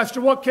 hey,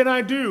 Pastor, what can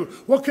I do?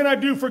 What can I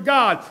do for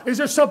God? Is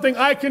there something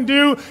I can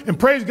do? And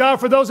praise God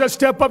for those that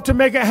step up to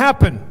make it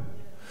happen.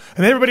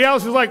 And everybody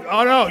else is like,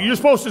 oh no, you're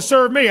supposed to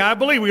serve me. I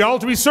believe we all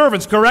to be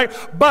servants, correct?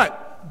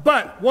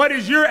 But what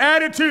is your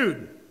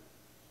attitude?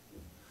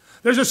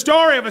 There's a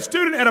story of a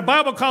student at a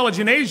Bible college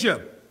in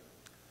Asia.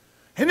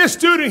 And this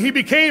student, he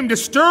became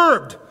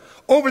disturbed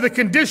over the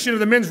condition of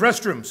the men's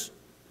restrooms,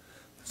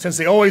 since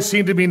they always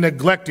seemed to be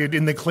neglected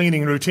in the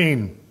cleaning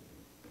routine.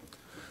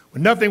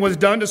 When nothing was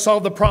done to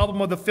solve the problem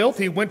of the filth,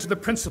 he went to the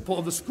principal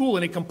of the school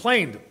and he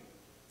complained. A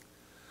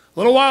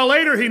little while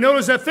later, he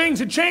noticed that things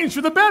had changed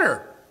for the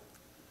better.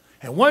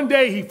 And one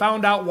day he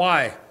found out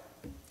why.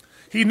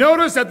 He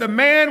noticed that the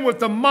man with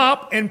the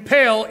mop and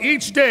pail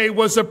each day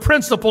was the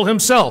principal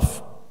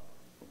himself.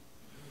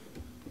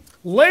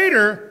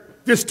 Later,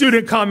 this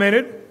student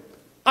commented,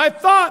 I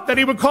thought that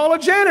he would call a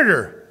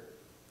janitor,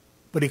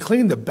 but he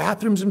cleaned the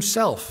bathrooms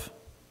himself.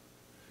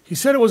 He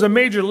said it was a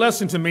major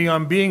lesson to me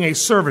on being a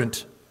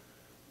servant.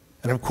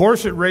 And of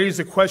course, it raised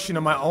the question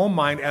in my own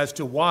mind as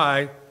to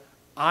why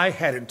I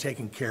hadn't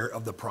taken care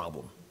of the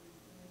problem.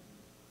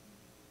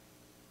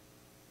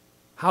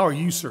 How are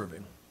you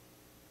serving?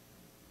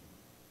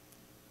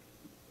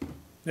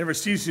 Never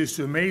ceases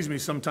to amaze me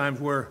sometimes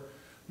where,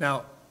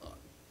 now,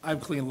 I've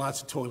cleaned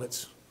lots of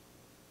toilets.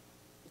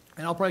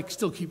 And I'll probably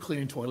still keep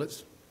cleaning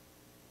toilets.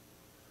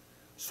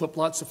 Sweep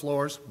lots of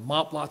floors,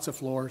 mop lots of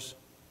floors.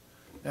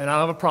 And I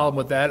don't have a problem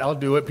with that. I'll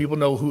do it. People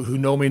know who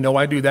know me know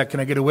I do that. Can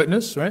I get a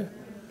witness, right?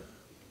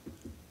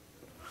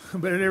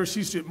 But it never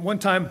ceased to. One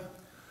time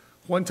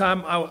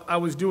I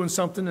was doing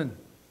something, and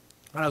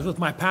I was with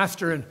my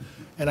pastor, and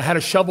I had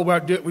a shovel. We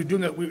were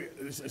doing that.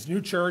 It's a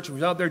new church, and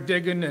we was out there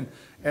digging,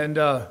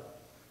 and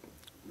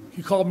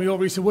he called me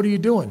over. He said, what are you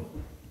doing?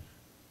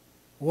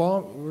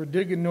 Well, we're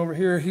digging over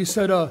here. He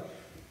said,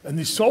 and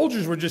these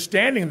soldiers were just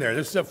standing there.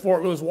 This is at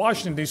Fort Lewis,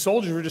 Washington. These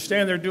soldiers were just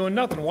standing there doing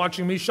nothing,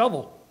 watching me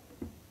shovel.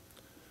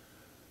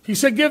 He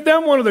said, give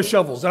them one of the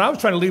shovels. And I was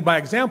trying to lead by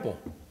example.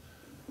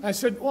 I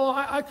said, well,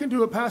 I can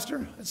do it,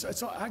 Pastor.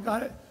 I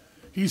got it.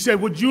 He said,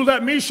 would you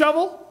let me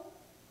shovel?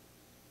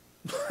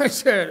 I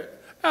said,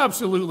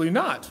 absolutely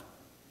not.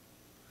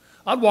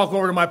 I'd walk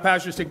over to my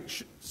pastor and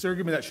say, sir,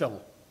 give me that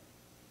shovel.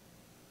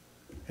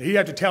 And he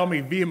had to tell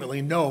me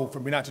vehemently no for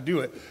me not to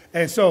do it.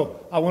 And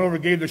so I went over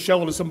and gave the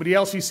shovel to somebody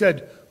else. He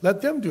said,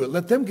 let them do it.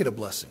 Let them get a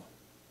blessing.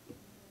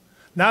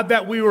 Not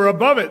that we were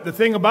above it. The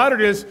thing about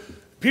it is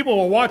people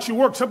will watch you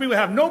work. Some people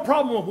have no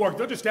problem with work.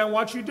 They'll just stand and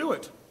watch you do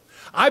it.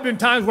 I've been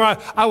times where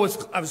I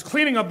was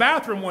cleaning a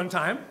bathroom one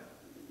time,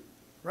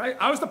 right?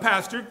 I was the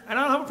pastor, and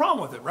I don't have a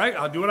problem with it, right?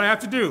 I'll do what I have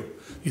to do.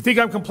 You think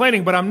I'm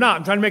complaining, but I'm not.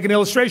 I'm trying to make an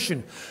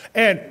illustration.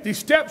 And these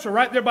steps are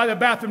right there by the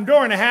bathroom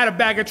door, and I had a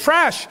bag of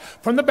trash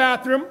from the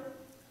bathroom.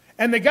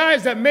 And the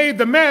guys that made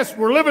the mess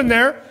were living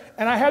there,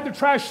 and I had the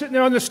trash sitting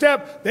there on the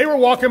step. They were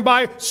walking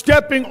by,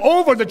 stepping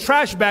over the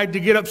trash bag to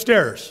get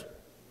upstairs.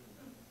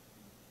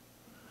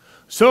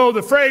 So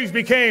the phrase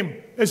became,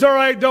 it's all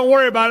right, don't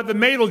worry about it, the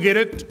maid will get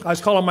it. I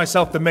was calling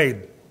myself the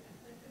maid.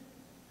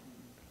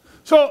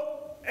 So,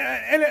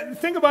 and the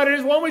thing about it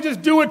is, why don't we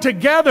just do it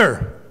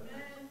together?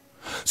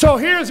 So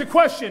here's a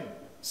question.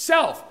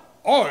 Self.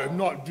 I'm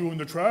not doing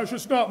the trash.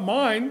 It's not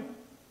mine.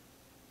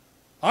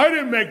 I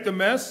didn't make the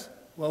mess.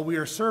 Well, we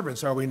are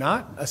servants, are we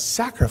not? A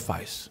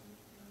sacrifice.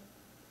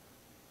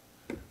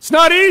 It's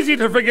not easy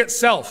to forget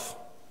self.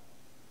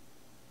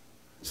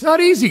 It's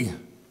not easy.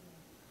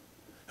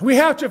 And we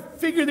have to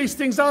figure these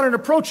things out and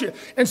approach it.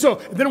 And so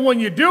then when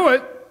you do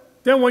it,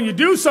 then when you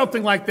do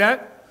something like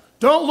that,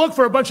 don't look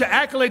for a bunch of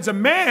accolades of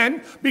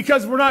man,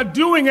 because we're not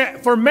doing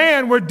it for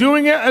man. We're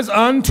doing it as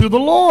unto the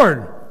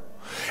Lord.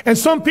 And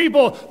some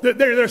people,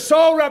 they're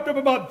so wrapped up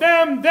about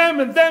them,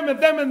 and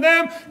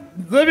them.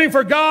 Living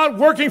for God,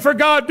 working for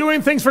God,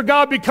 doing things for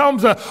God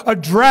becomes a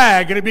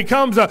drag, and it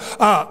becomes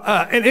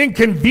an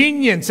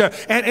inconvenience.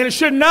 And it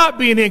should not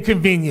be an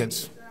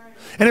inconvenience.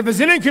 And if it's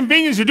an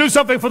inconvenience to do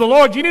something for the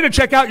Lord, you need to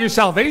check out your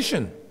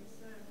salvation.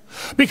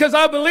 Because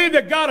I believe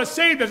that God has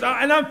saved us,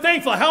 and I'm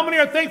thankful. How many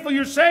are thankful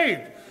you're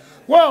saved?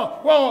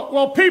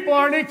 Well, people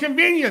are an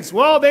inconvenience.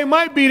 Well, they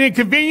might be an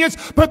inconvenience,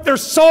 but they're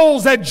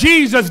souls that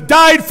Jesus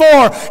died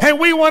for, and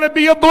we want to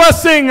be a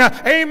blessing.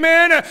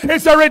 Amen.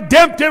 It's a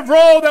redemptive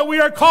role that we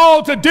are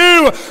called to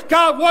do.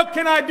 God, what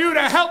can I do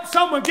to help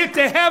someone get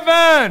to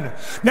heaven?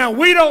 Now,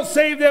 we don't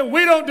save them,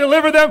 we don't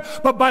deliver them,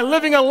 but by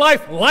living a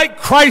life like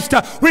Christ,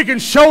 we can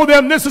show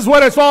them this is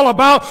what it's all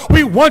about.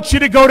 We want you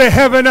to go to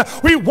heaven.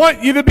 We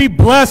want you to be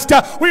blessed.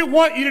 We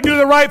want you to do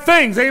the right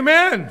things.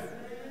 Amen.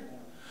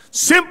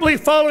 Simply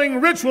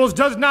following rituals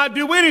does not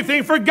do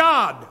anything for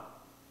God.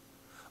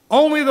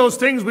 Only those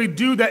things we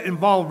do that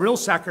involve real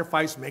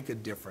sacrifice make a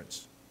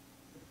difference.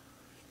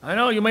 I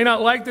know you may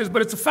not like this,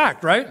 but it's a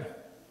fact, right?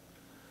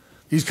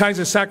 These kinds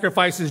of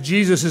sacrifices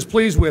Jesus is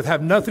pleased with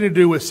have nothing to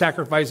do with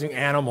sacrificing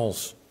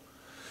animals.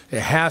 It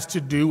has to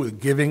do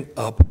with giving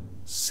up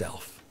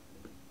self.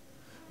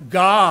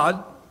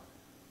 God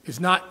is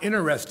not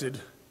interested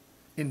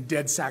in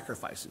dead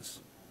sacrifices.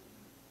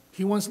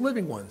 He wants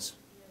living ones.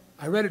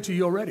 I read it to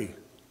you already.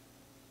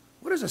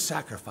 What is a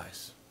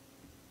sacrifice?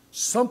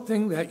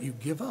 Something that you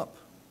give up.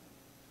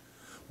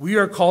 We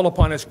are called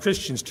upon as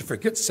Christians to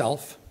forget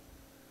self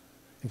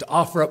and to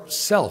offer up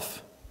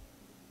self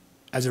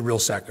as a real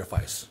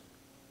sacrifice.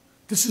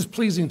 This is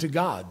pleasing to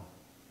God.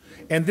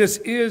 And this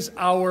is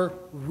our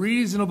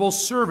reasonable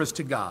service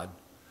to God.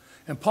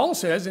 And Paul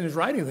says in his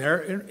writing there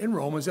in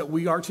Romans that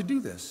we are to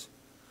do this.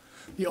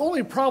 The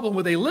only problem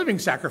with a living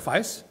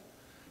sacrifice,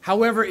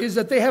 however, is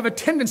that they have a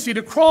tendency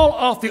to crawl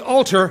off the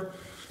altar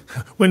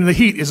when the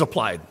heat is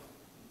applied.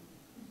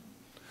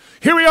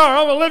 Here we are,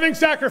 I'm a living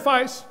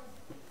sacrifice.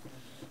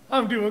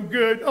 I'm doing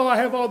good. Oh, I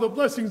have all the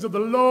blessings of the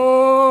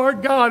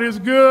Lord. God is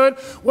good.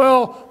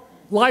 Well,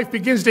 life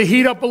begins to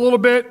heat up a little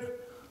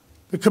bit.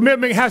 The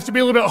commitment has to be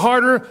a little bit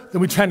harder.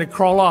 Then we tend to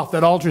crawl off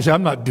that altar and say,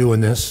 I'm not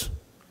doing this.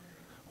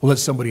 Well, let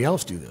somebody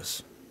else do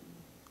this.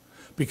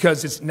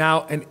 Because it's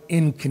now an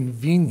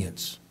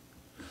inconvenience.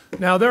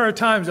 Now, there are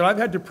times that I've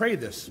had to pray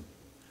this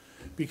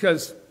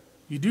because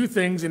you do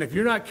things, and if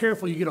you're not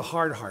careful, you get a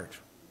hard heart.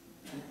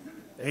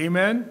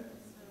 Amen?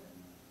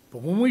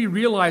 But when we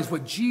realize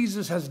what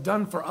Jesus has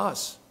done for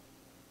us,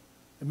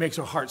 it makes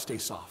our heart stay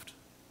soft.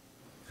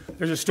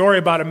 There's a story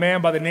about a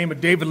man by the name of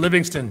David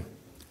Livingstone,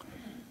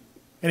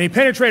 and he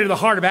penetrated the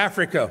heart of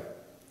Africa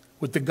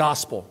with the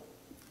gospel.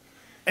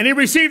 And he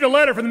received a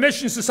letter from the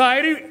Mission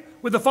Society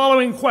with the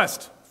following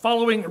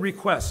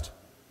request.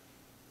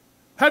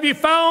 Have you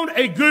found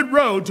a good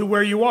road to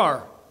where you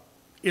are?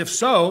 If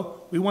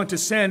so, we want to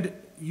send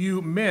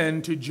you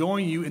men to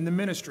join you in the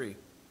ministry.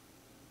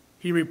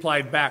 He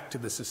replied back to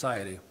the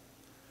society.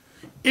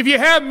 If you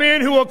have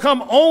men who will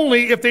come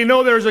only if they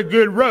know there's a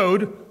good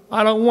road,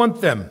 I don't want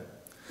them.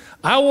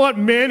 I want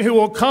men who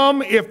will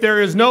come if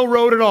there is no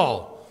road at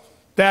all.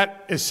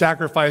 That is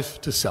sacrifice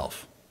to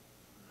self.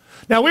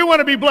 Now, we want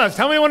to be blessed.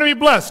 How many want to be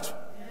blessed?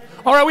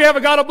 All right, we have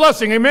a God of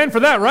blessing. Amen for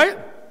that, right?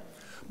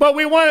 But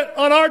we want it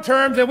on our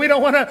terms, and we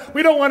don't want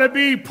to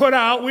be put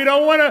out. We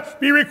don't want to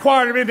be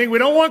required of anything. We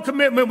don't want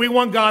commitment. We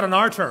want God on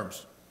our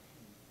terms.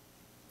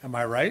 Am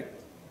I right?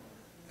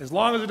 As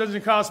long as it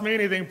doesn't cost me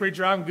anything,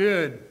 preacher, I'm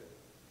good.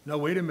 No,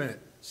 wait a minute.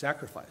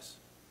 Sacrifice.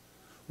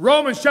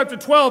 Romans chapter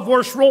 12,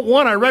 verse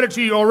 1. I read it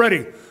to you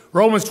already.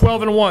 Romans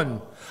 12 and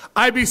 1.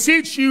 I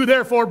beseech you,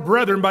 therefore,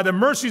 brethren, by the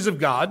mercies of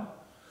God,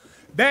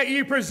 that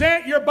ye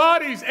present your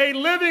bodies a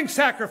living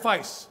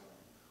sacrifice,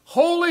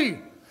 holy,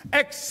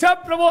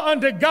 acceptable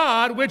unto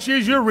God, which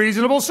is your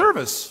reasonable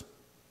service.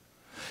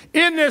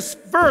 In this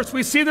verse,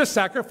 we see the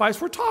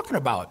sacrifice we're talking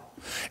about.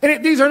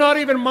 And these are not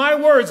even my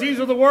words. These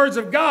are the words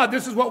of God.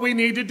 This is what we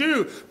need to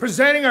do,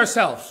 presenting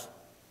ourselves.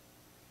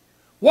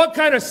 What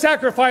kind of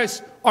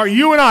sacrifice are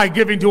you and I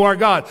giving to our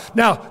God?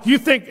 Now, you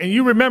think, and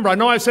you remember, I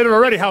know I said it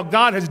already, how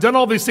God has done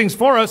all these things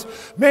for us.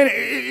 Man,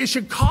 it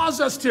should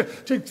cause us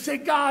to say,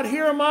 God,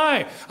 here am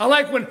I. I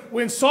like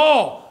when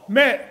Saul,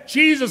 met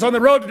Jesus on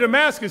the road to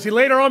Damascus. He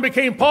later on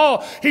became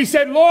Paul. He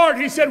said, Lord,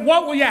 he said,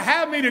 what will you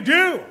have me to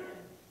do?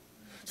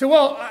 He said,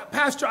 well,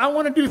 Pastor, I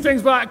want to do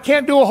things, but I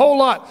can't do a whole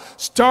lot.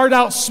 Start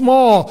out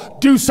small.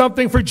 Do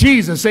something for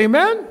Jesus.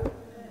 Amen?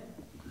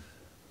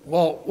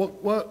 Well,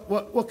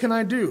 what can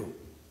I do?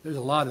 There's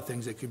a lot of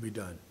things that can be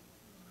done.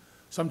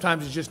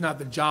 Sometimes it's just not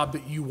the job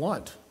that you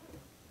want.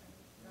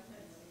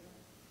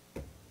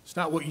 It's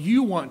not what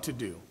you want to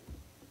do.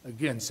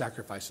 Again,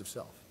 sacrifice of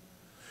self.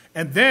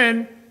 And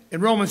then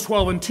in Romans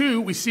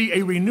 12:2, we see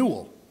a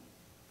renewal.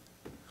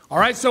 All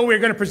right, so we're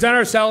going to present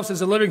ourselves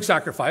as a living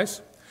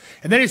sacrifice.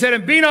 And then he said,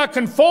 and be not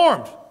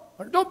conformed.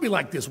 Don't be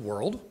like this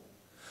world,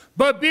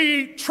 but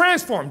be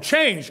transformed,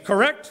 changed,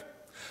 correct?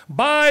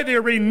 By the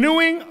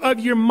renewing of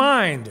your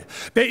mind,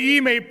 that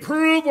ye may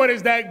prove what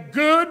is that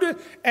good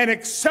and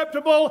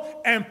acceptable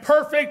and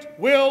perfect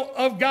will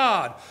of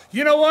God.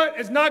 You know what?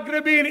 It's not going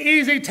to be an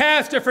easy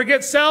task to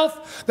forget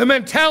self. The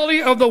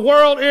mentality of the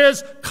world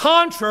is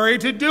contrary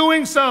to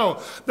doing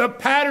so. The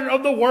pattern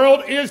of the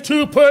world is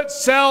to put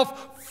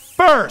self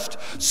first.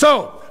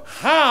 So,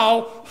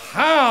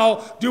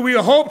 how do we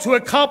hope to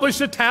accomplish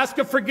the task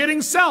of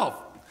forgetting self?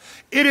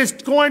 It is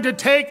going to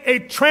take a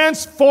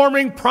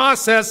transforming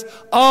process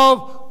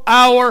of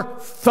our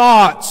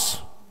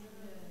thoughts.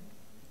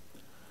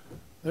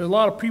 There's a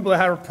lot of people that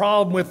have a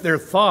problem with their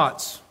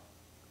thoughts.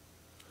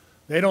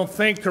 They don't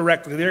think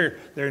correctly.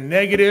 They're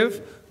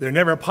negative. They're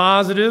never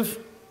positive.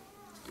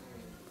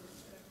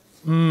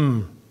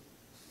 Change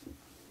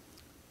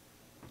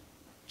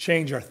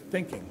our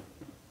thinking.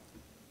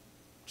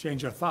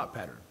 Change our thought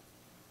pattern.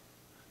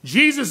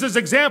 Jesus'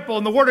 example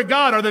and the Word of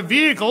God are the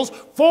vehicles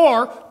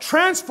for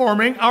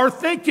transforming our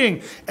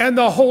thinking. And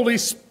the Holy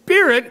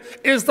Spirit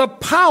is the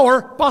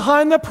power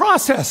behind the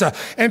process.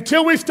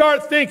 Until we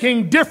start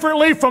thinking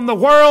differently from the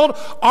world,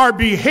 our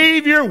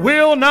behavior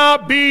will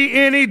not be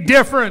any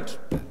different.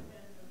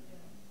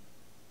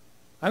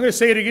 I'm going to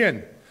say it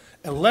again.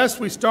 Unless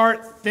we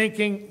start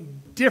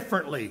thinking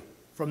differently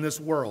from this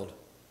world,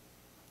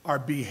 our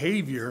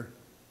behavior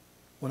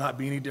will not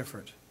be any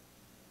different.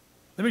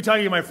 Let me tell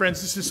you, my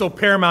friends, this is so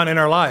paramount in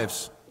our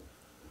lives.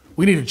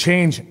 We need to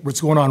change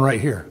what's going on right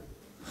here.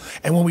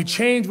 And when we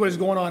change what is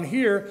going on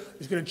here,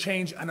 it's going to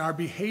change in our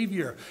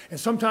behavior. And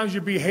sometimes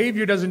your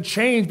behavior doesn't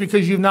change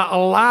because you've not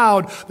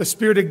allowed the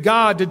Spirit of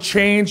God to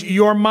change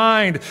your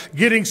mind.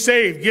 Getting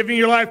saved, giving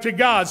your life to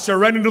God,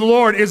 surrendering to the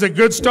Lord is a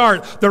good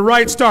start, the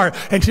right start.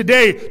 And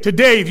today,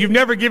 if you've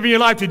never given your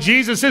life to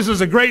Jesus, this is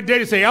a great day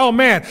to say, oh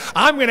man,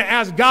 I'm going to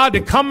ask God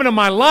to come into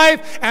my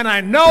life. And I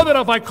know that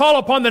if I call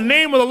upon the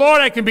name of the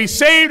Lord, I can be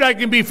saved, I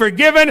can be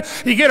forgiven.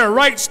 You get a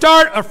right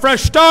start, a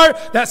fresh start.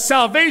 That's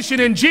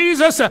salvation in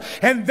Jesus.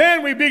 And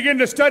then we begin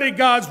to study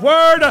God's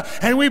Word,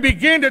 and we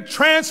begin to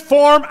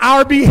transform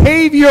our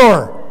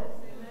behavior.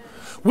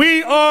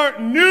 We are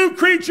new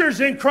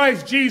creatures in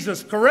Christ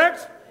Jesus,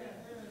 correct?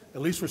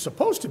 At least we're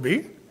supposed to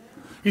be.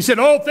 He said,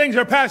 old things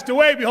are passed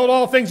away. Behold,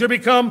 all things are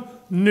become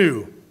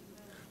new.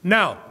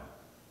 Now,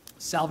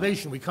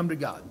 salvation, we come to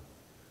God.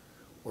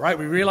 All right,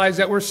 we realize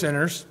that we're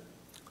sinners.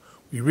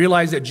 We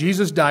realize that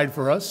Jesus died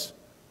for us.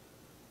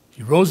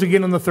 He rose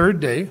again on the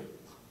third day.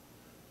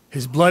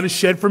 His blood is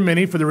shed for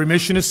many for the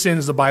remission of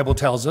sins, the Bible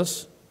tells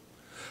us.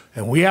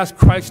 And we ask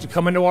Christ to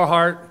come into our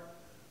heart.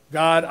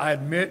 God, I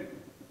admit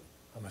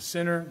I'm a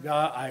sinner.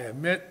 God, I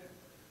admit,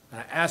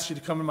 I ask you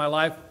to come in my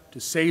life to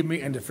save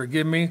me and to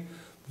forgive me.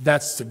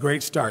 That's the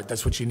great start.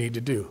 That's what you need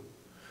to do.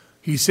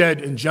 He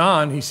said in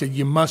John, he said,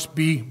 you must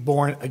be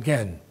born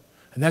again.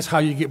 And that's how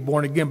you get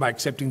born again, by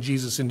accepting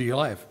Jesus into your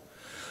life.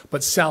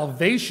 But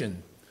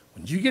salvation,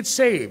 when you get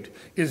saved,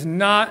 is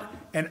not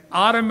an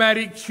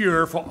automatic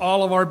cure for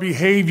all of our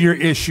behavior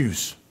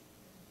issues.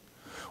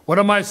 What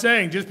am I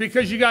saying? Just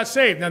because you got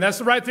saved, now that's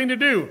the right thing to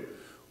do.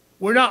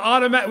 We're not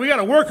automatic. We got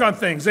to work on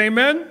things.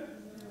 Amen?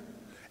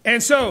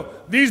 And so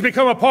these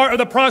become a part of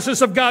the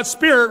process of God's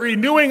Spirit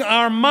renewing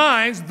our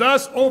minds.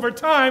 Thus, over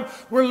time,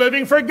 we're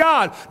living for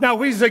God. Now,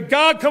 we say,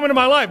 God, come into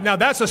my life. Now,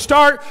 that's a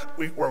start.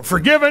 We're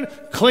forgiven,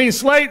 clean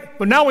slate.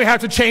 But now we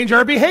have to change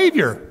our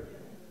behavior.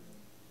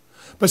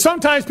 But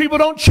sometimes people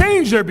don't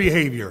change their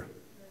behavior.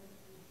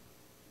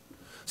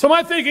 So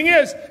my thinking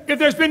is, if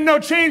there's been no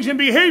change in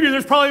behavior,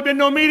 there's probably been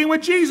no meeting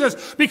with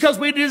Jesus, because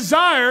we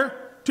desire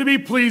to be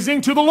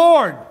pleasing to the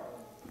Lord.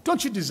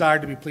 Don't you desire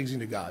to be pleasing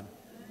to God?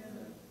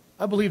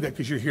 I believe that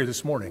because you're here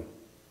this morning.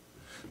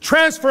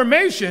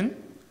 Transformation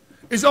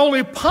is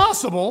only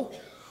possible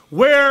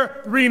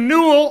where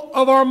renewal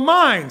of our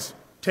minds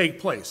take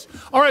place.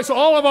 All right, so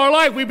all of our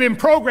life we've been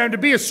programmed to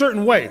be a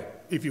certain way,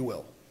 if you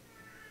will.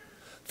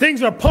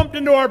 Things are pumped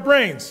into our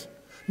brains.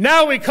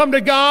 Now we come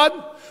to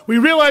God. We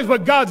realize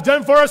what God's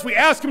done for us. We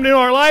ask Him into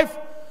our life.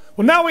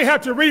 Well, now we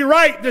have to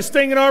rewrite this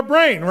thing in our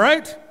brain,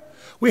 right?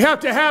 We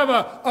have to have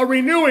a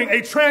renewing, a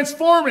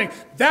transforming.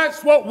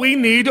 That's what we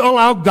need to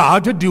allow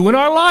God to do in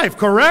our life,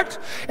 correct?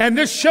 And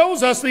this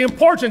shows us the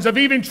importance of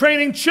even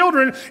training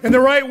children in the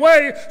right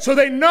way so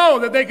they know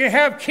that they can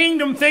have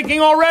kingdom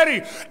thinking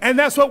already. And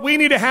that's what we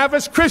need to have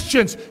as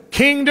Christians,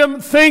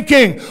 kingdom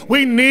thinking.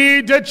 We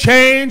need to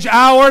change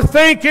our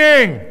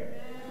thinking.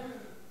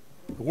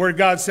 The Word of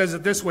God says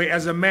it this way,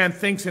 as a man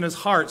thinks in his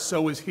heart,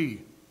 so is he.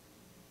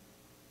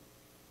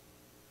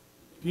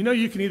 You know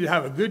you can either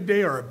have a good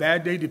day or a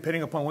bad day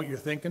depending upon what you're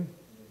thinking?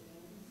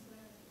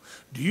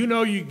 Do you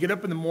know you get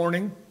up in the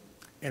morning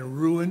and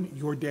ruin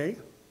your day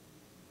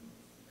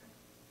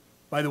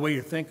by the way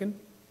you're thinking?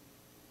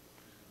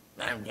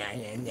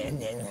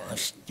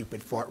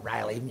 Stupid Fort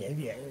Riley.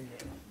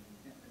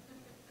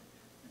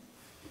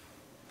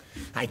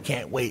 I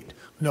can't wait.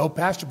 No,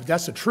 Pastor, but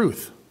that's the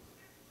truth.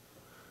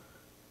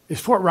 Is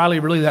Fort Riley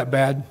really that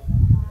bad?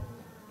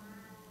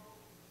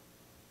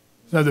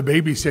 So the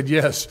baby said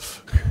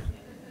yes.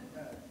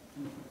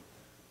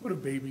 What do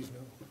babies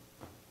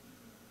know?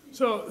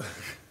 So,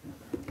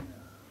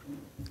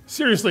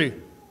 seriously,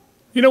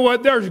 you know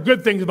what? There's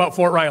good things about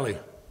Fort Riley.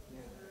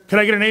 Can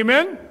I get an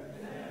amen? Amen.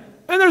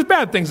 And there's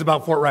bad things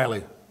about Fort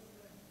Riley.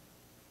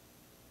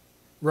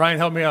 Ryan,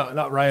 help me out.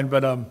 Not Ryan,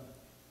 but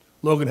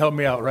Logan, help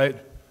me out, right?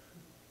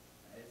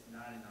 It's 99%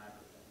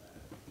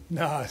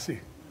 bad. No, see.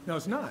 No,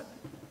 it's not.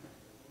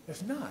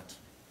 It's not.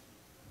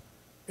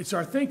 It's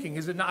our thinking,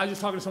 is it not? I was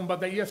just talking to someone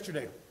about that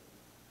yesterday.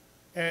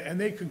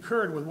 And they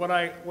concurred with what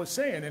I was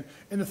saying.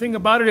 And the thing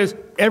about it is,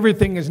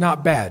 everything is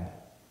not bad.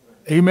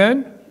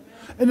 Amen?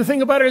 And the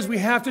thing about it is, we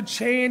have to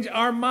change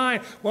our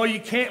mind. Well, you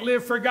can't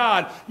live for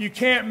God. You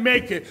can't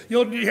make it.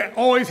 You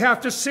always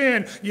have to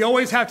sin. You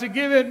always have to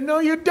give it. No,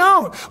 you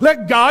don't.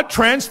 Let God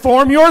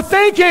transform your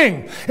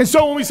thinking. And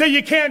so when we say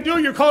you can't do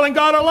it, you're calling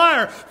God a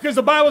liar. Because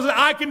the Bible says,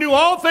 I can do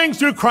all things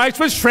through Christ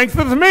which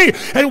strengtheneth me.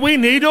 And we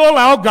need to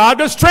allow God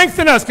to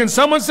strengthen us. Can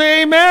someone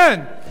say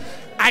amen?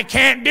 I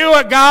can't do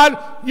it, God.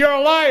 You're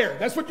a liar.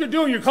 That's what you're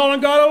doing. You're calling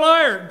God a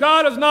liar.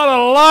 God is not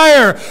a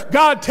liar.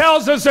 God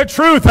tells us the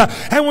truth.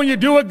 And when you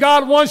do what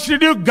God wants you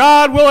to do,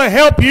 God will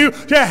help you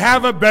to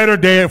have a better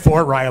day at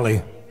Fort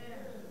Riley.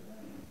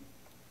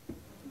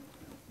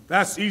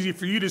 That's easy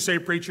for you to say,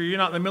 preacher. You're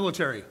not in the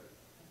military.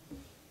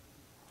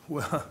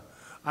 Well,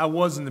 I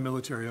was in the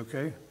military,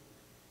 okay?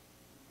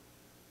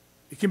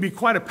 It can be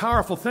quite a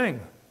powerful thing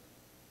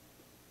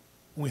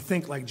when we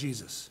think like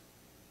Jesus.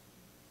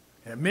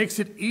 And it makes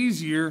it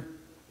easier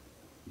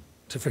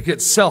to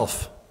forget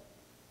self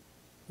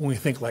when we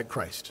think like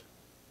Christ.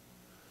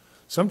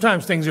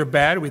 Sometimes things are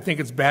bad. We think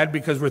it's bad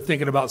because we're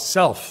thinking about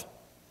self.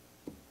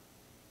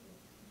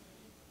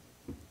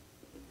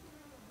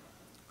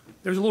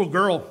 There's a little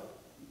girl,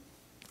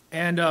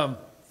 and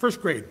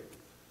first grade,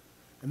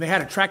 and they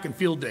had a track and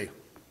field day.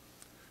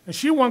 And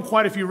she won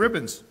quite a few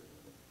ribbons.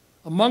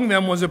 Among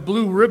them was a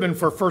blue ribbon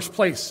for first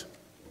place.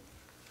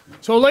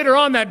 So later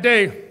on that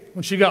day,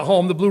 when she got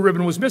home, the blue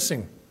ribbon was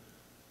missing.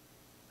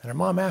 And her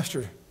mom asked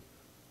her,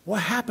 what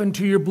happened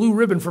to your blue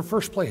ribbon for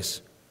first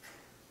place?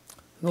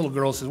 The little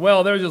girl says,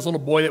 well, there was this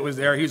little boy that was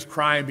there. He was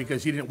crying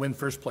because he didn't win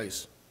first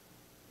place.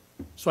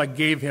 So I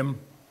gave him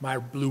my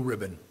blue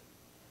ribbon.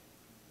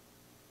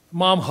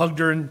 Mom hugged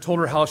her and told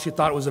her how she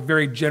thought it was a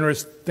very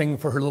generous thing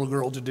for her little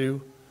girl to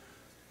do.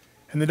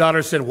 And the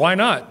daughter said, why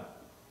not?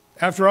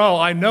 After all,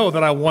 I know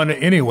that I won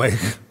it anyway.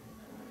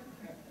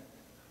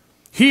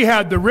 He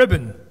had the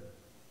ribbon,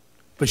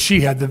 but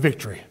she had the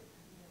victory.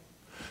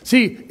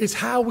 See, it's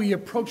how we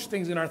approach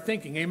things in our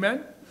thinking,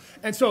 amen?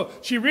 And so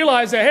she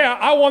realized that, hey,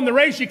 I won the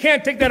race. You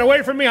can't take that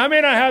away from me. I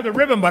may not have the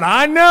ribbon, but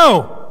I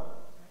know.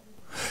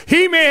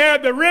 He may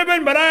have the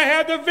ribbon, but I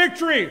have the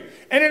victory.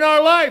 And in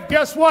our life,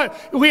 guess what?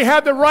 We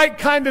have the right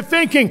kind of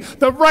thinking,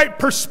 the right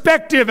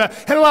perspective,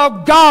 and allow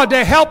God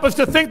to help us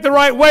to think the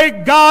right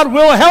way. God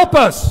will help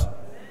us.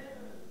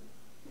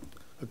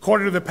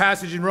 According to the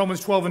passage in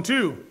Romans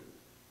 12:2,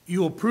 you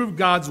will prove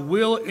God's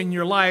will in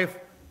your life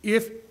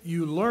if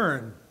you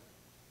learn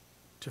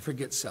to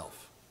forget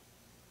self.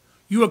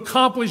 You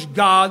accomplish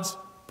God's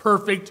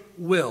perfect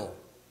will.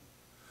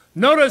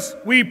 Notice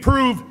we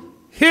prove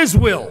His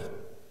will,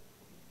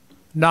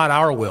 not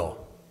our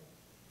will.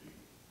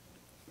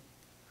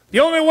 The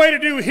only way to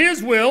do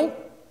His will,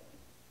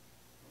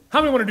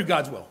 how many want to do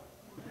God's will?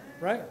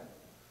 Right?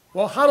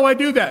 Well, how do I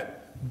do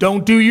that?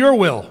 Don't do your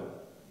will.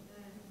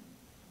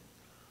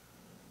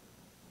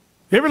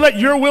 You ever let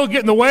your will get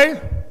in the way?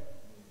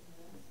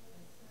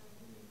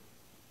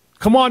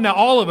 Come on now,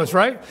 all of us,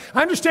 right?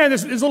 I understand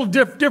this is a little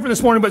different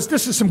this morning, but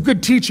this is some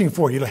good teaching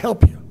for you to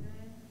help you.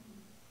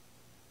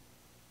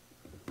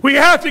 We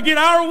have to get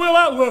our will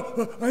out.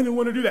 Well, I don't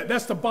want to do that.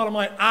 That's the bottom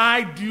line.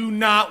 I do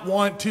not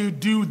want to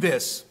do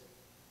this.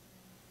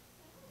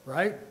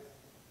 Right?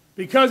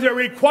 Because it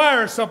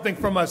requires something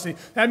from us.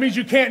 That means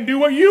you can't do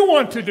what you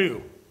want to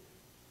do.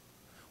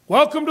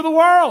 Welcome to the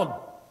world.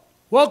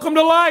 Welcome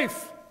to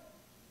life.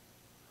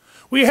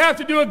 We have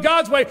to do it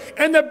God's way.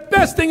 And the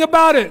best thing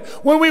about it,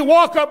 when we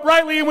walk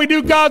uprightly and we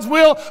do God's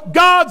will,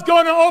 God's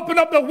going to open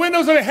up the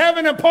windows of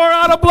heaven and pour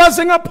out a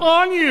blessing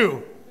upon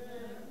you.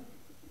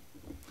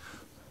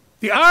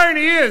 The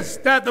irony is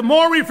that the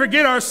more we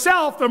forget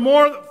ourselves, the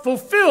more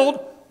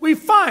fulfilled we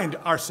find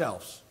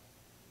ourselves.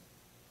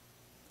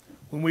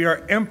 When we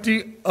are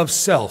empty of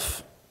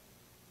self,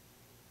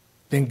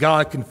 then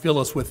God can fill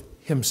us with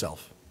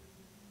Himself.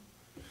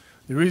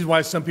 The reason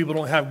why some people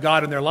don't have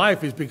God in their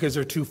life is because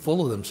they're too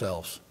full of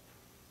themselves.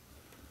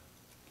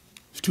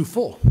 It's too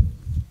full.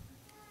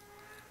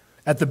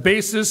 At the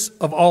basis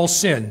of all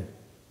sin,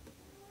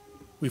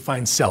 we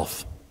find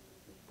self.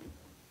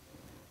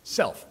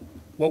 Self.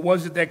 What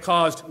was it that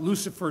caused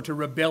Lucifer to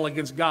rebel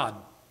against God?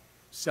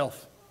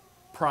 Self.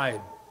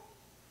 Pride.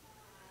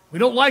 We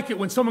don't like it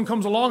when someone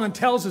comes along and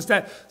tells us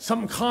that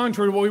something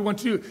contrary to what we want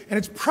to do. And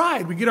it's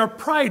pride. We get our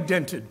pride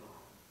dented.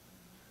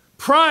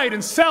 Pride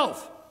and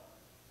self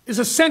is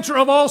the center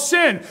of all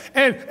sin.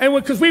 And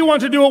because we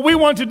want to do what we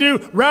want to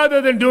do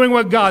rather than doing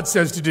what God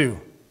says to do.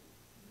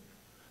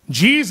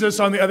 Jesus,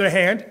 on the other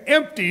hand,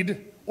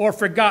 emptied or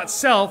forgot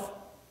self,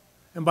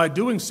 and by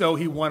doing so,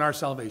 he won our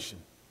salvation.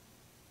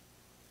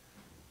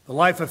 The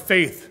life of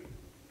faith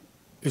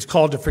is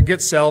called to forget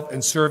self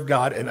and serve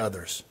God and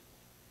others.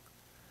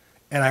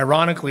 And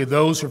ironically,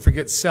 those who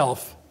forget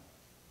self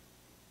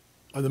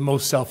are the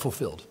most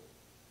self-fulfilled.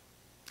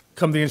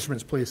 Come to the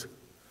instruments, please.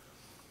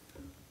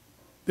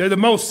 They're the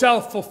most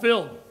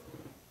self-fulfilled.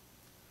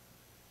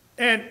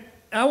 And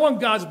I want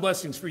God's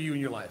blessings for you in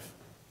your life.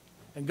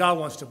 And God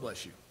wants to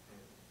bless you.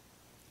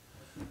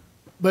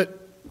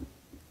 But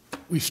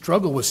we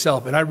struggle with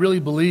self. And I really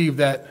believe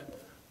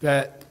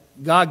that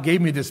God gave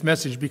me this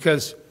message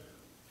because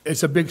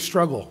it's a big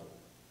struggle.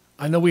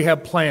 I know we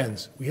have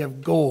plans, we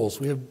have goals,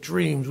 we have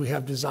dreams, we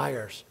have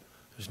desires.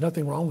 There's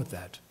nothing wrong with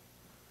that.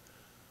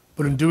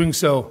 But in doing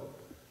so,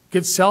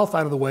 get self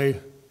out of the way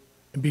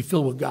and be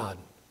filled with God.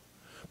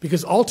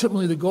 Because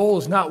ultimately the goal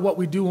is not what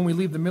we do when we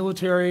leave the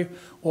military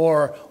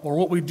or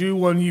what we do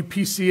when you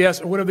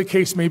PCS or whatever the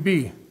case may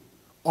be.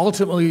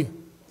 Ultimately,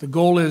 the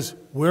goal is,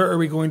 where are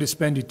we going to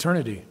spend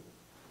eternity?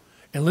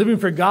 And living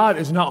for God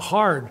is not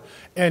hard.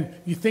 And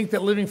you think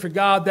that living for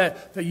God,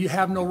 that you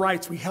have no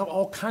rights. We have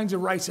all kinds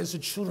of rights as the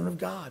children of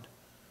God.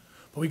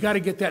 But we got to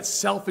get that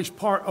selfish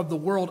part of the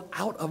world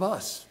out of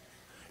us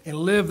and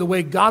live the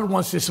way God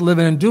wants us to live.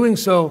 And in doing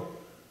so,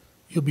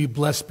 you'll be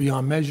blessed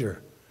beyond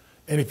measure.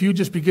 And if you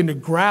just begin to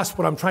grasp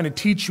what I'm trying to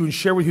teach you and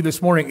share with you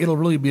this morning, it'll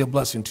really be a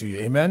blessing to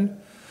you.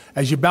 Amen?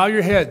 As you bow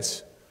your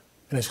heads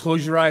and as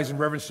close your eyes in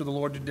reverence to the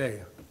Lord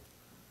today.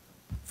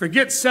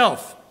 Forget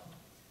self.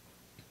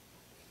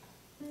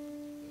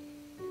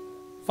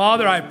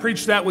 Father, I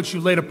preach that which you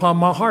laid upon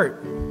my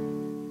heart.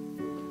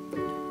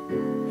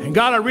 And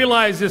God, I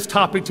realize this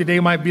topic today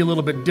might be a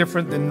little bit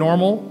different than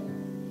normal.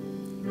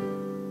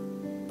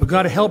 But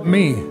God, help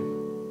me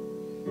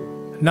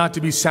not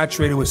to be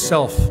saturated with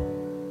self.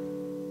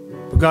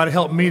 But God,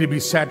 help me to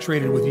be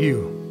saturated with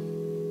you.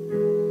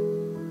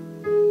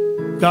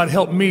 God,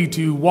 help me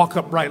to walk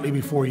uprightly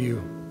before you.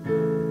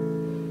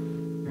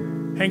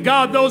 And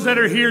God, those that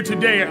are here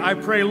today, I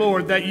pray,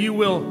 Lord, that you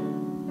will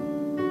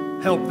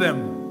help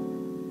them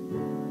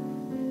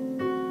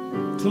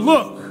to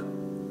look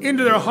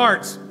into their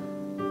hearts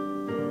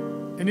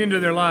and into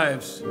their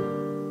lives.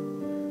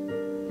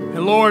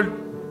 And Lord,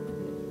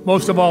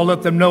 most of all,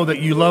 let them know that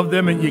you love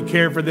them and you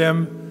care for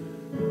them,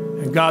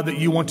 and God, that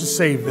you want to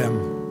save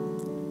them.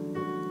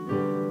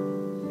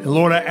 And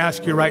Lord, I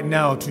ask you right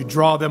now to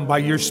draw them by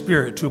your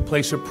Spirit to a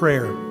place of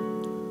prayer,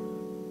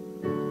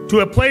 to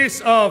a place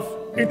of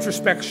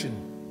introspection.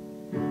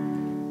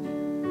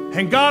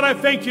 And God, I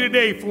thank you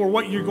today for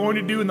what you're going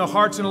to do in the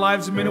hearts and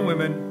lives of men and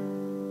women.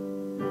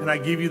 And I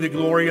give you the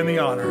glory and the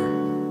honor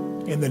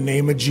in the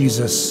name of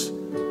Jesus.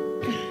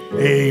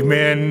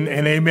 Amen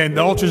and amen.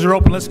 The altars are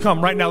open. Let's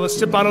come right now. Let's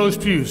step out of those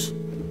pews.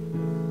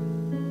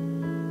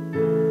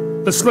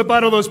 Let's slip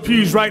out of those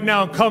pews right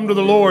now and come to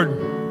the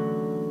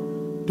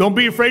Lord. Don't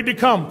be afraid to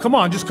come. Come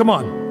on, just come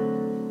on.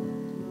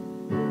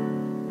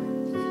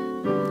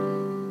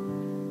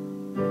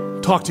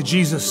 Talk to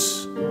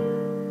Jesus.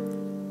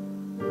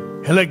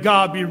 And let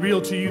God be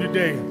real to you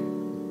today.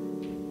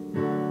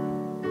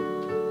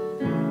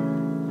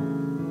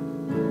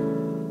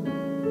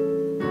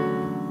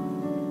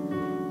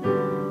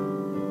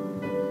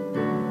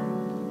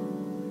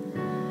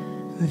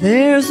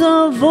 There's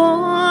a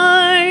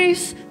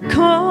voice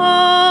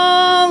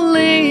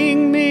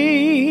calling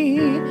me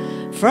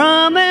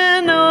from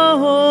an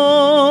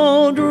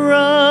old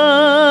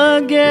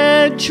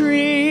rugged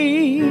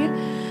tree,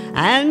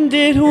 and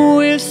it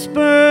whispers